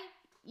die,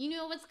 you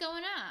know what's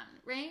going on,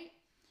 right?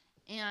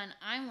 And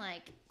I'm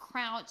like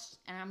crouched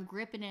and I'm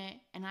gripping it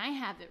and I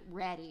have it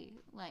ready.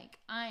 Like,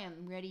 I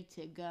am ready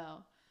to go.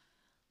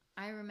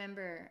 I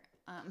remember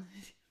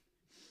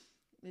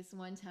this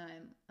one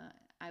time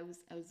I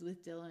was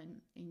with Dylan,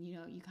 and you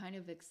know, you kind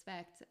of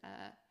expect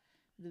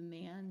the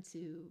man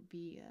to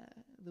be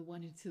the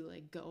one to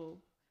like go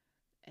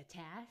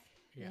attack,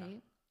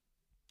 right?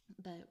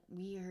 But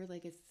we heard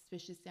like a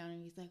suspicious sound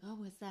and he's like, oh,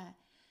 what's that?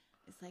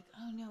 it's like,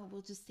 oh no,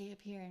 we'll just stay up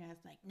here. And I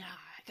was like, nah,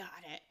 I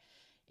got it.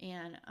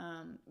 And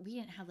we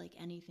didn't have like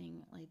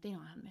anything, like they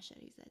don't have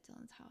machetes at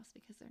Dylan's house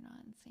because they're not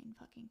insane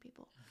fucking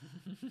people.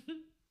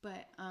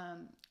 But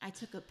I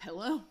took a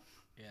pillow.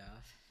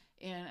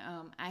 Yeah. And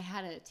I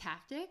had a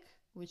tactic,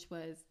 which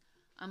was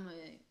I'm going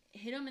to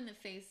hit him in the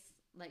face,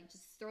 like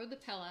just throw the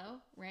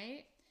pillow,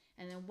 right?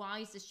 And then while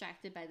he's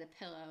distracted by the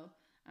pillow,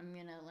 I'm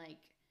going to like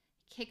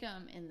kick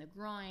him in the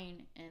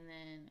groin and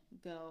then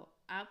go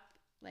up.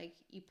 Like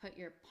you put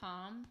your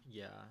palm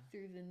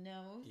through the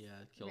nose. Yeah,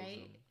 it kills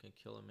him. Can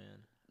kill a man.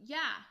 Yeah.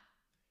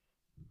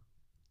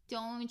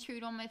 Don't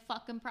intrude on my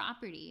fucking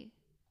property.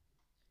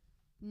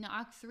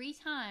 Knock 3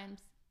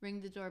 times,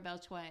 ring the doorbell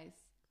twice.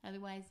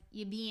 Otherwise,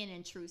 you're being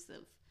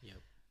intrusive.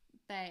 Yep.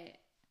 But,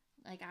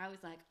 like, I was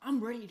like,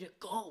 I'm ready to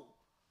go.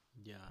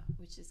 Yeah.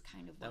 Which is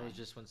kind of That was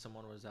just when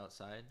someone was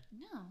outside?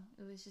 No.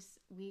 It was just,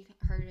 we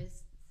heard a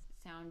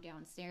sound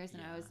downstairs,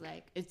 and I was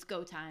like, it's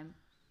go time.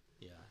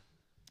 Yeah.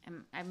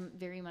 I'm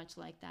very much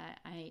like that.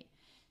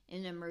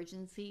 In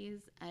emergencies,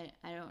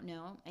 I don't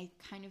know. I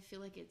kind of feel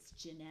like it's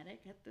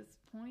genetic at this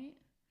point.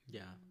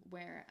 Yeah.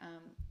 Where,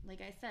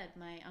 like I said,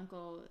 my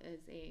uncle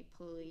is a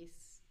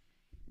police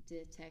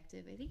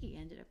detective. I think he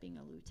ended up being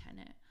a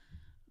lieutenant.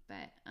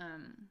 But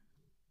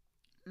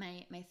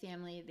my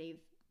family,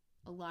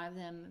 a lot of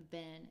them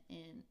have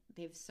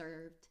they've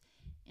served,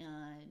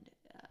 and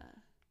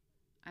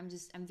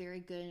I'm very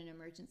good in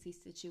emergency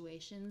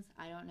situations.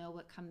 I don't know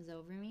what comes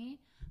over me,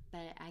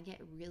 but I get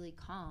really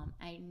calm.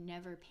 I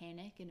never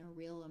panic in a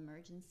real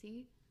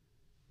emergency,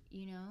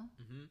 you know?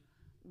 Mm-hmm.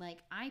 Like,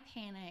 I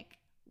panic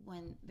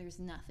when there's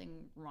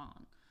nothing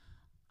wrong.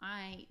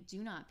 I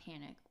do not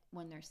panic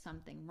when there's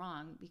something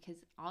wrong, because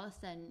all of a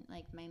sudden,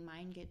 like, my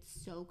mind gets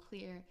so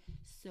clear,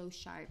 so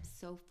sharp,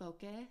 so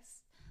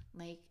focused.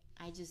 Like,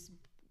 I just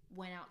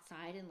went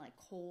outside in like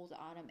cold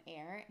autumn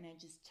air, and I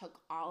just took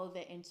all of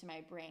it into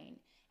my brain,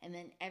 and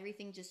then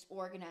everything just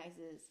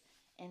organizes,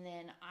 and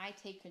then I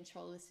take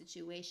control of the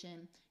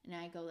situation, and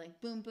I go like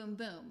boom, boom,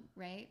 boom,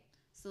 right?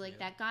 So like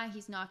that guy,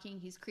 he's knocking,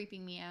 he's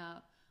creeping me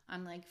out.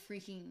 I'm like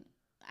freaking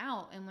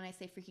out, and when I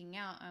say freaking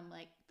out, I'm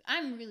like,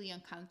 I'm really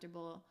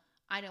uncomfortable.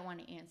 I don't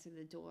want to answer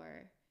the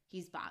door.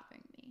 He's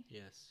bothering me.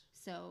 Yes.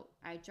 So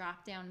I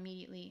drop down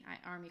immediately.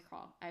 I army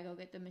crawl. I go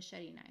get the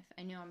machete knife.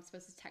 I know I'm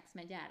supposed to text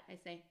my dad. I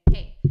say,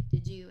 hey,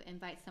 did you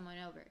invite someone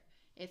over?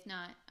 If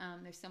not,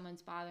 there's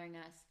someone's bothering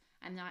us.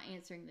 I'm not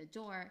answering the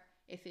door.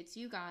 If it's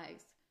you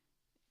guys,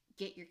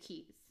 get your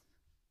keys.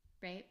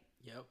 Right?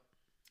 Yep.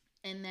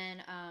 And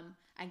then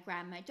I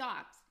grab my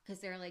dogs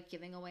because they're like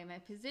giving away my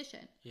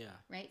position. Yeah.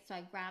 Right? So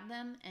I grab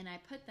them and I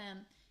put them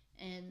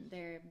in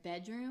their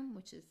bedroom,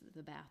 which is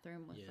the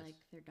bathroom with like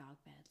their dog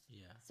beds.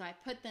 Yeah. So I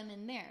put them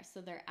in there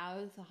so they're out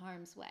of the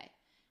harm's way.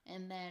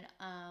 And then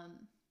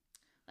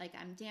like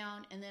I'm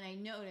down, and then I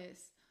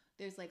notice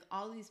there's like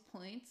all these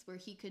points where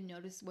he could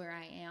notice where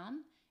I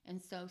am. And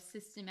so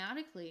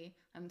systematically,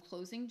 I'm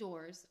closing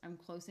doors, I'm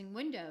closing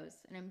windows,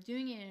 and I'm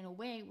doing it in a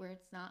way where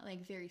it's not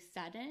like very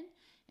sudden,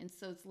 and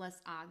so it's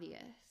less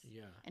obvious.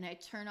 Yeah. And I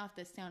turn off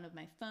the sound of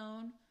my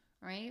phone,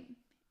 right?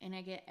 And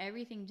I get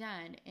everything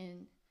done,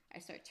 and I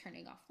start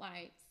turning off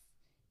lights,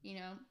 you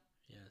know?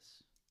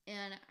 Yes.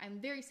 And I'm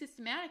very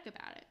systematic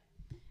about it.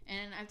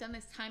 And I've done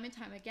this time and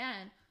time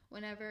again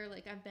whenever,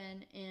 like, I've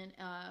been in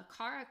a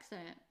car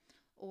accident,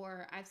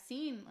 or I've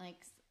seen,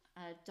 like,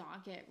 a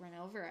dog get run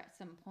over at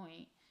some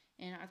point.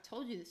 And I've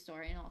told you the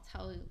story, and I'll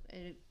tell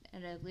you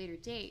at a later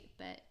date.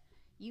 But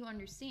you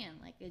understand,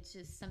 like, it's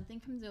just something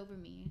comes over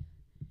me,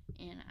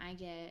 and I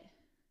get,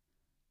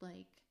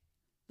 like,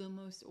 the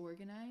most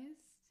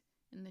organized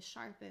and the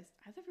sharpest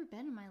I've ever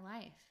been in my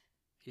life.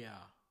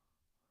 Yeah.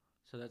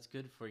 So that's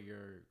good for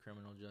your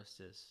criminal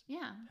justice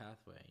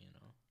pathway, you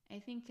know. I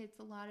think it's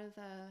a lot of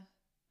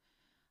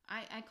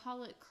I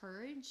call it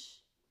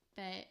courage,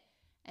 but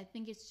I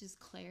think it's just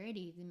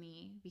clarity to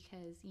me,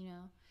 because, you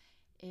know,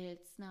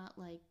 it's not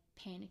like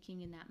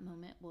panicking in that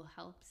moment will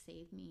help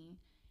save me.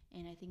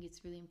 And I think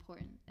it's really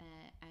important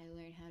that I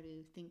learn how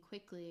to think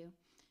quickly.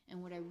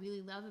 And what I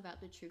really love about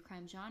the true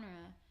crime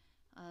genre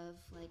of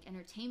like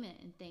entertainment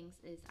and things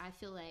is I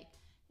feel like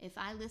if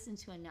I listen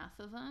to enough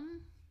of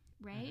them,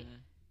 right?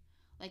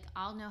 Mm-hmm. Like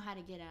I'll know how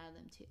to get out of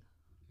them too.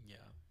 Yeah.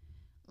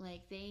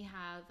 Like they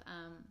have,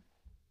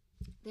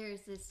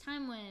 there's this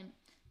time when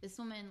this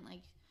woman,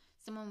 like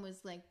someone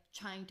was like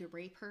trying to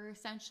rape her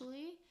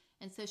essentially.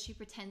 And so she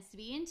pretends to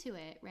be into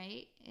it,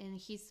 right? And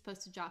he's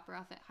supposed to drop her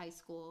off at high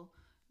school,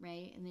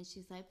 right? And then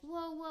she's like,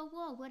 whoa, whoa,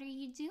 whoa, what are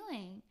you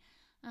doing?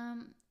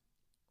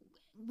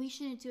 We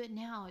shouldn't do it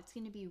now. It's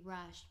going to be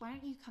rushed. Why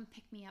don't you come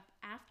pick me up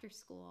after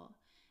school?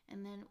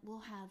 And then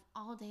we'll have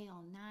all day,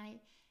 all night.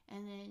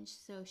 And then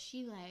so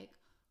she like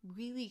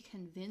really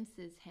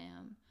convinces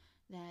him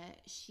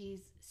that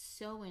she's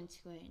so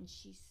into it and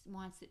she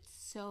wants it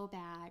so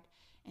bad,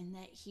 and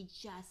that he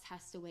just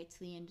has to wait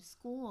till the end of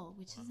school,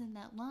 which isn't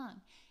that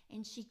long.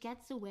 And she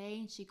gets away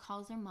and she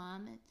calls her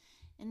mom,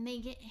 and they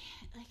get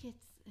like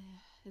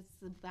it's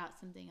about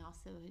something else,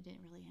 so it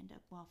didn't really end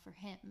up well for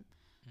him,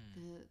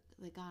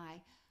 the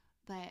guy.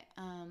 But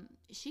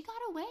she got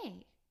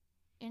away.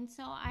 And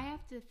so I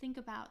have to think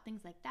about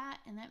things like that,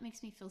 and that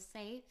makes me feel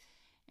safe,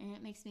 and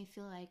it makes me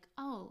feel like,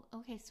 oh,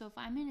 okay, so if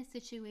I'm in a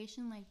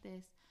situation like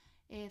this,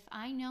 if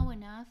I know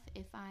enough,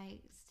 if I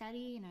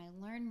study and I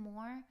learn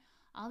more,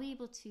 I'll be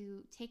able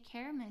to take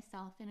care of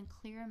myself in a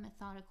clear,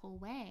 methodical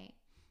way.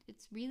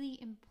 It's really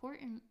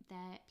important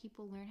that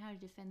people learn how to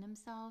defend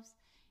themselves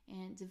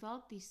and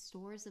develop these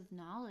stores of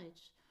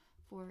knowledge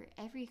for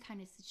every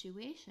kind of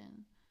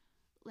situation.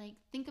 Like,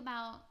 think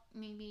about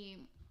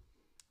maybe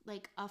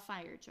like a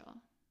fire drill,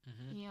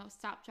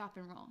 stop, drop,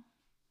 and roll.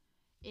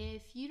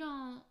 If you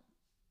don't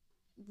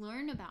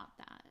learn about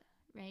that,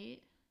 right,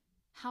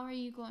 how are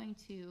you going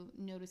to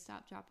know to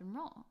stop, drop, and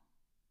roll?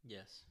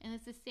 Yes. And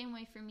it's the same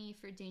way for me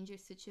for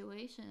dangerous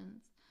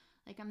situations.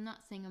 Like, I'm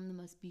not saying I'm the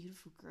most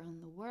beautiful girl in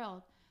the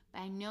world,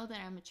 but I know that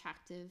I'm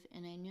attractive,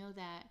 and I know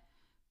that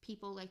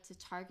people like to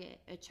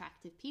target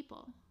attractive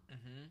people.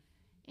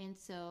 And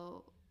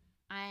so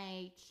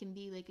I can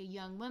be like a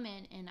young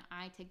woman, and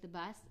I take the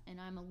bus, and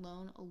I'm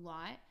alone a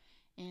lot,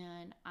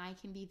 and I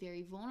can be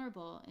very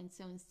vulnerable. And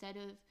so instead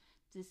of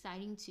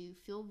deciding to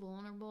feel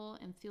vulnerable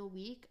and feel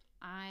weak,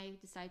 I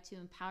decide to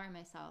empower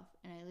myself,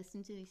 and I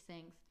listen to these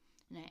things,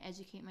 and I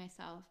educate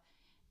myself.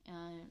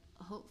 And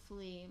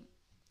hopefully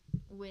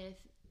with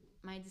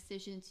my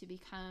decision to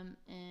become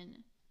an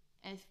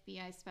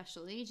FBI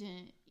special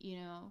agent,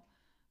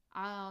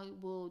 I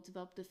will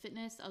develop the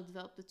fitness, I'll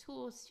develop the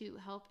tools to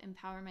help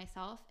empower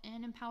myself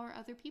and empower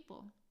other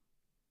people.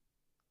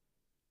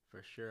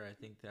 For sure. I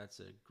think that's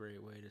a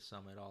great way to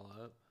sum it all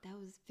up. That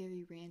was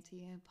very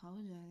ranty. I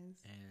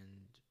apologize.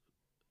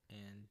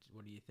 And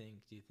what do you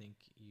think? Do you think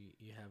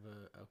you have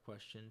a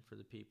question for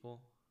the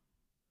people?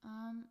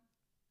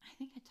 I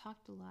think I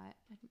talked a lot.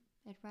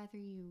 I'd rather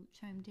you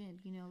chimed in.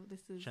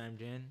 This is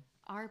chimed in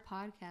our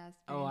podcast.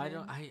 Brandon.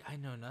 Oh, I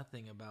know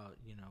nothing about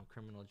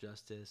criminal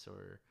justice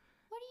or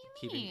what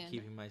do you mean?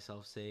 keeping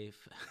myself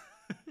safe.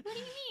 What do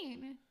you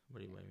mean?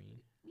 What do I mean?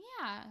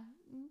 Yeah,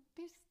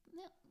 there's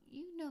no.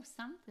 You know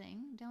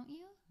something, don't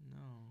you?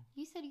 No.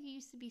 You said you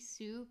used to be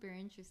super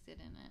interested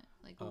in it,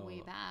 like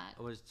way back.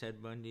 Was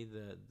Ted Bundy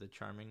the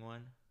charming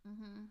one?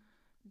 Mm-hmm.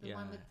 The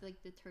one with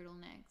like the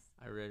turtlenecks.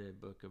 I read a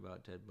book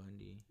about Ted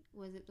Bundy.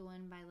 Was it the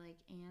one by like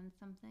Anne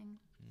something?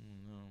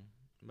 No.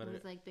 But it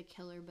was like The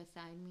Killer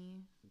Beside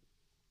Me.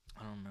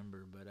 I don't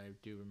remember, but I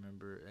do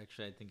remember.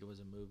 Actually, I think it was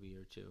a movie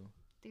or two.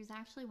 There's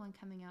actually one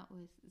coming out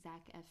with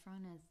Zac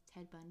Efron as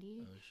Ted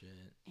Bundy. Oh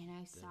shit! And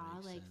I saw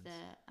like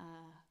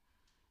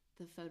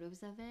the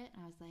photos of it,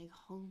 and I was like,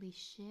 holy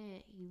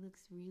shit, he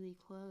looks really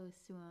close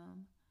to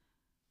him.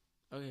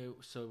 Okay,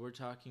 so we're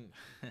talking.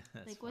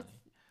 That's like funny.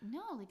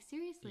 Like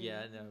seriously.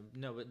 Yeah,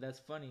 no, but that's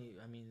funny.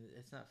 I mean,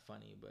 it's not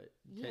funny, but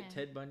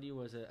Ted Bundy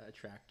was an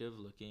attractive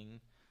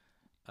looking,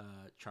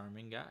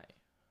 charming guy.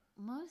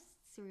 Most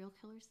serial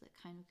killers that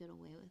kind of get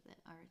away with it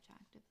are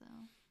attractive,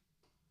 though.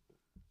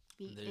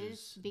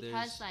 There's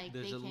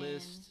a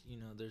list.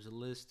 There's a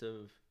list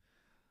of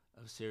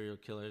serial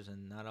killers,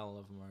 and not all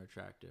of them are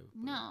attractive.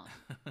 But. No,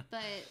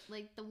 but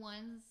like the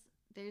ones,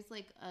 there's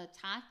like a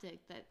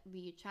tactic that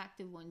the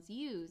attractive ones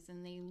use,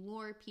 and they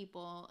lure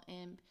people,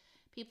 and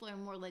people are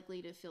more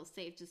likely to feel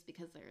safe just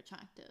because they're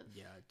attractive.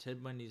 Yeah,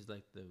 Ted Bundy's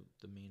like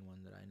the main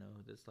one that I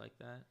know that's like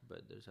that,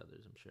 but there's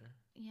others, I'm sure.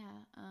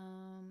 Yeah,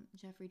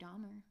 Jeffrey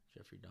Dahmer.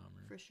 Jeffrey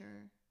Dahmer. For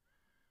sure.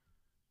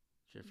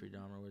 Jeffrey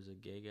Dahmer was a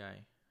gay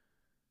guy.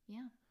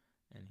 Yeah.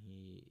 And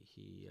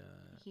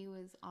he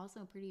was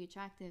also pretty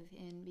attractive,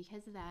 and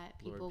because of that,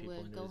 people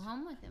would go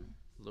home with him.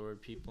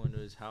 Lured people into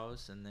his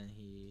house, and then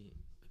he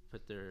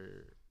put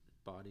their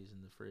bodies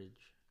in the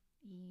fridge.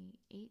 He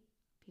ate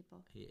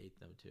people. He ate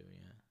them too,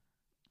 yeah.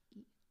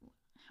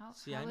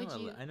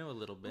 I know a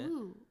little bit.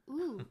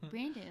 Ooh,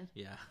 Brandon.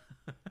 Yeah.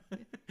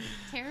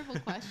 Terrible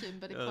question,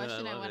 but a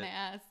question I want to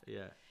ask.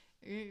 Yeah.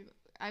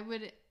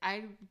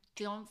 I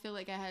don't feel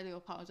like I had to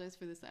apologize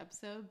for this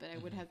episode, but I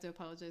would have to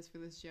apologize for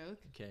this joke.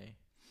 Okay.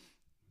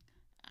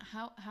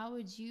 How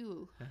would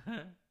you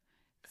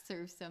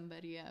serve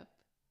somebody up?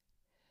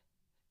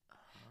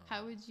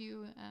 How would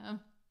you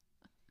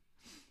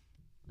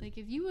like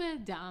if you were a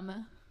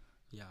dama?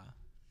 Yeah.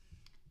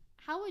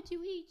 How would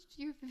you eat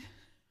your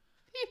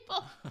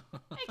people?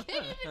 I can't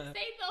even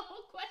say the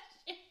whole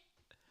question.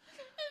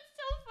 It's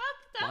so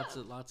fucked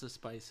up. Lots of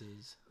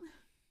spices.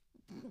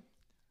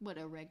 What,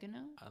 oregano?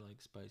 I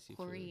like spicy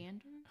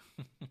coriander?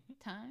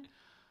 Thyme?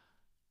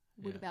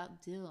 What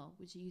about dill?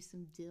 Would you use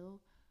some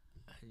dill?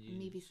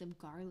 Maybe some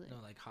garlic? No,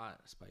 like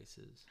hot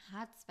spices.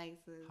 Hot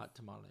spices. Hot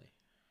tamale.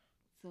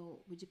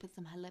 So would you put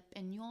some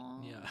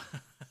jalapeno? Yeah.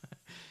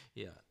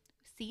 Yeah.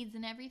 Seeds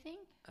and everything?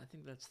 I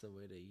think that's the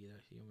way to eat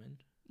a human.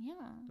 Yeah.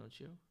 Don't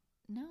you?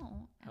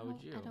 No. How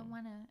would you? I don't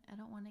want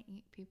to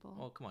eat people.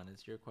 Oh, come on,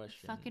 it's your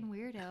question. Fucking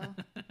weirdo.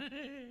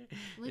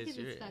 Look at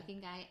this fucking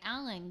guy.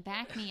 Alan,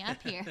 back me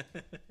up here.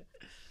 I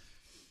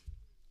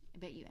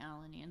bet you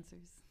Alan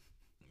answers.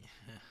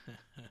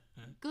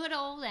 Good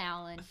old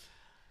Alan.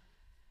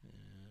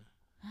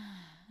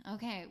 Yeah.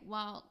 Okay,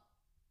 well,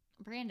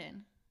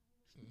 Brandon,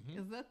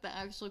 Is that the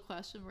actual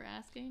question we're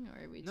asking,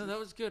 or are we? No, that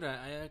was good.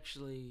 I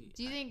actually.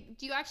 Do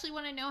you actually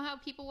want to know how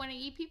people want to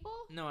eat people?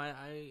 No,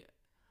 I.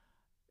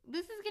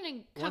 This is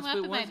gonna come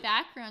up in my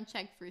background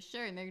check for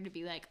sure, and they're gonna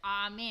be like,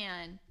 "Ah,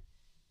 man,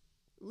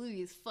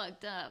 Louis is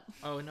fucked up."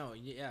 Oh no,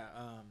 yeah.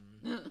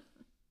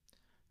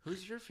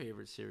 Who's your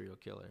favorite serial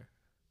killer?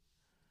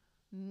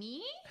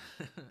 Me?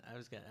 I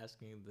was gonna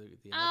asking the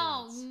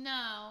Oh audience.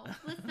 no,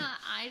 let's not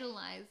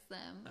idolize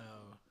them.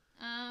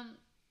 Oh.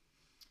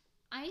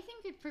 I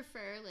think I'd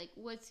prefer, like,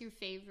 what's your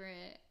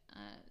favorite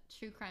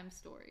true crime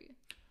story?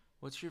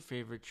 What's your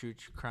favorite true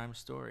crime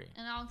story?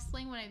 And I'll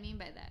explain what I mean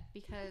by that,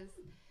 because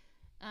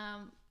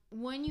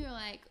when you're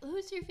like,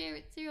 who's your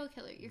favorite serial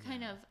killer? You're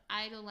kind of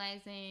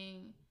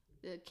idolizing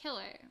the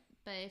killer.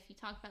 But if you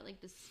talk about, like,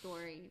 the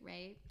story,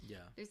 right? Yeah.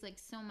 There's, like,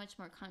 so much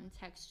more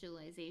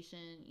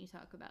contextualization. You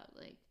talk about,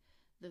 like,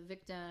 the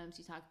victims.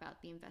 You talk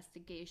about the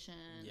investigation.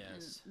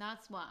 Yes. And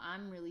that's what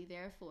I'm really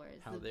there for,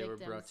 is how the they were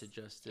victims brought to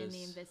justice. in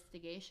the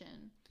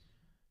investigation.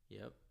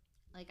 Yep.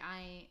 Like,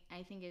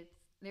 I think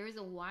there was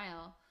a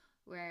while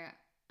where,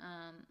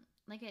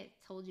 like I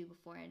told you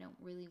before, I don't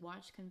really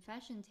watch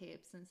confession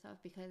tapes and stuff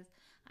because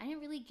I didn't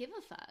really give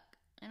a fuck.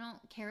 I don't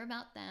care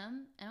about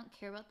them. I don't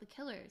care about the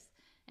killers.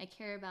 I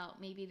care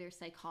about maybe their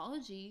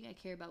psychology. I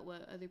care about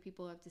what other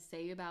people have to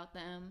say about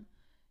them.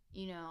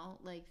 You know,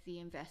 like the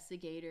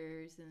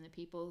investigators and the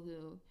people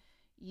who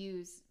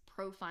use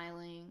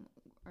profiling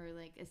or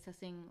like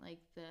assessing like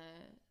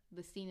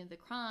the scene of the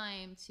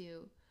crime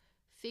to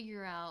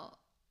figure out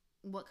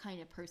what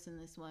kind of person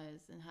this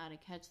was and how to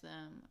catch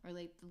them, or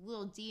like the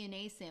little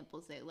DNA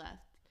samples they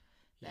left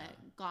that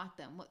got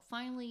them, what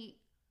finally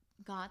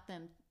got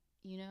them,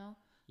 you know?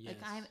 Yes.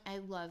 Like I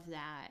love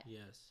that.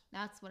 Yes.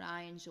 That's what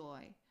I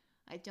enjoy.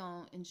 I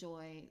don't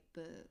enjoy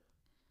the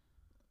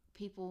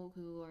people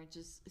who are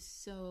just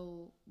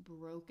so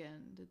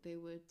broken that they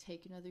would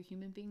take another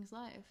human being's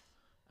life.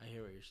 I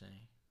hear what you're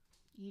saying.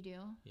 You do?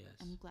 Yes.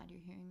 I'm glad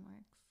your hearing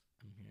works.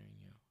 I'm hearing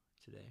you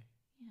today.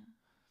 Yeah.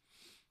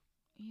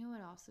 You know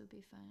what also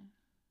be fun?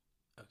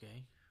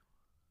 Okay.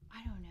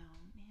 I don't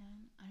know,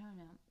 man. I don't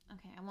know.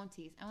 Okay, I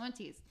won't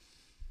tease.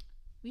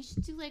 We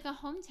should do like a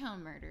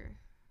hometown murder.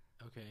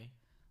 Okay.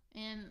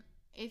 And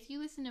if you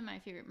listen to My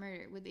Favorite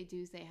Murder, what they do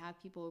is they have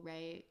people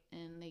write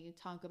and they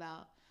talk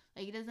about,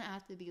 like, it doesn't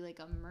have to be like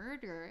a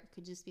murder. It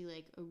could just be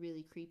like a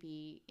really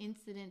creepy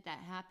incident that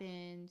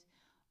happened,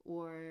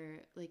 or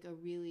like a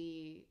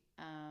really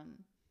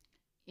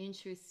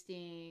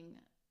interesting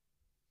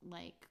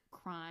like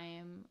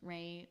crime,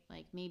 right?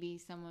 Like maybe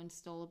someone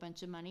stole a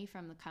bunch of money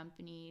from the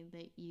company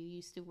that you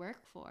used to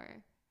work for,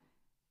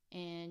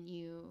 and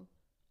you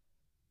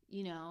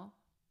know,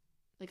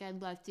 like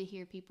I'd love to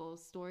hear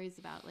people's stories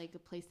about like a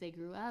place they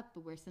grew up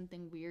where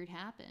something weird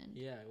happened.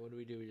 Yeah, what do?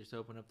 We just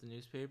open up the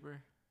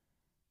newspaper?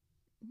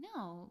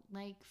 No,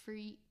 like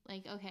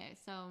okay,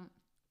 so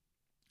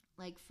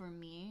like for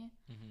me,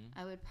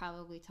 I would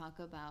probably talk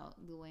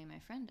about the way my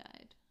friend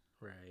died.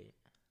 Right.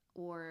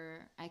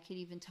 Or I could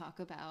even talk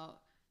about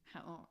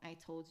how I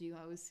told you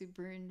I was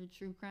super into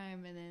true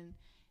crime, and then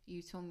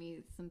you told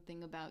me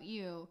something about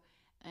you,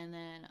 and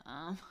then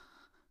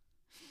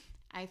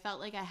I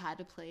felt like I had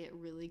to play it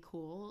really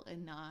cool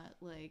and not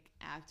like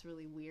act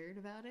really weird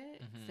about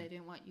it, because I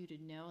didn't want you to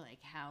know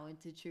like how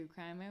into true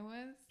crime I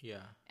was.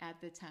 Yeah.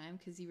 At the time,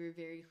 because you were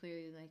very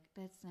clearly like,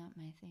 that's not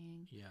my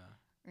thing. Yeah.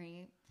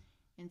 Right.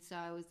 And so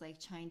I was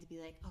like trying to be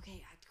like,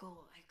 okay, act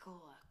cool.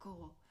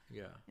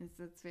 Yeah. And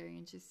so it's very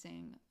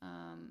interesting.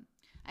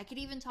 I could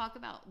even talk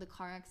about the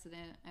car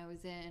accident I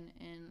was in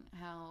and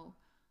how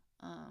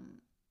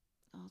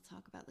I'll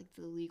talk about like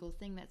the illegal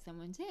thing that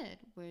someone did,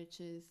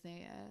 which is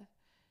they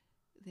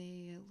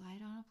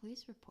lied on a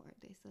police report.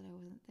 They said I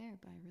wasn't there,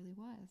 but I really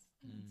was.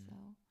 And so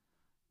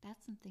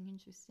that's something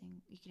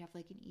interesting. You could have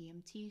like an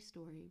EMT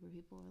story where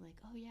people were like,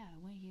 oh yeah,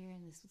 I went here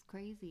and this was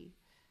crazy.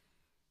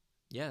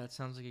 Yeah, that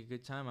sounds like a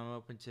good time. I'm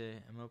open to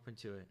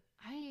it.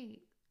 I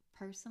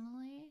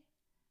personally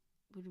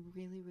would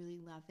really, really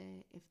love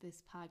it if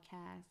this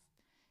podcast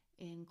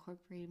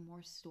incorporated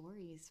more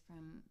stories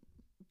from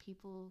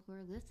people who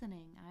are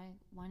listening. I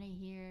want to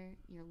hear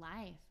your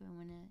life. I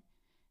want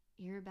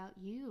to hear about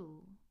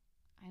you.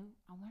 I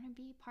want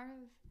to be part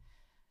of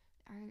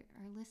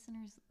our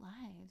listeners'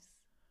 lives.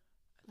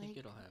 I think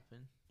it'll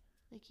happen.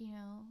 Like, you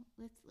know,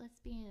 let's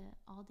be an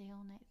all day,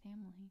 all night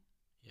family.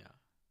 Yeah.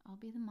 I'll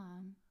be the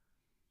mom.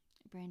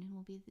 Brandon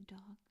will be the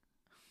dog.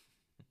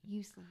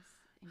 Useless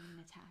in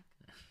an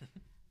attack.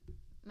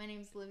 My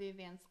name is Olivia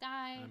Van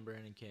Sky. I'm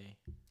Brandon K.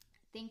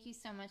 Thank you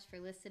so much for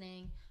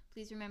listening.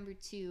 Please remember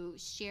to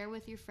share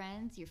with your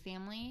friends, your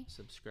family.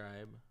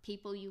 Subscribe.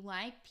 People you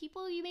like,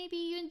 people you maybe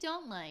even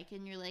don't like.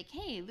 And you're like,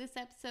 hey, this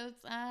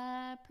episode's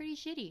pretty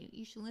shitty.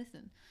 You should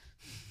listen.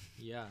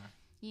 Yeah.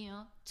 You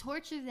know,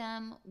 torture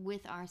them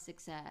with our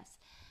success.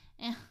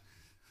 And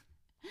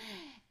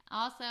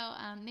also,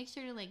 make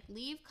sure to like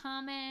leave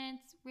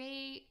comments,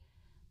 rate,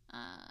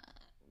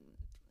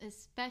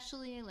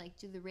 especially like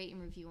do the rate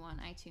and review on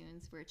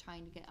iTunes. We're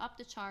trying to get up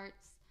the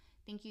charts.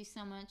 Thank you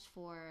so much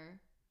for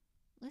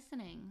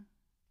listening.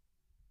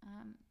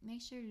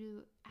 Make sure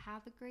to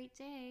have a great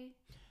day.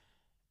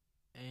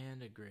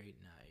 And a great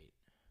night.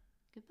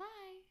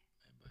 Goodbye.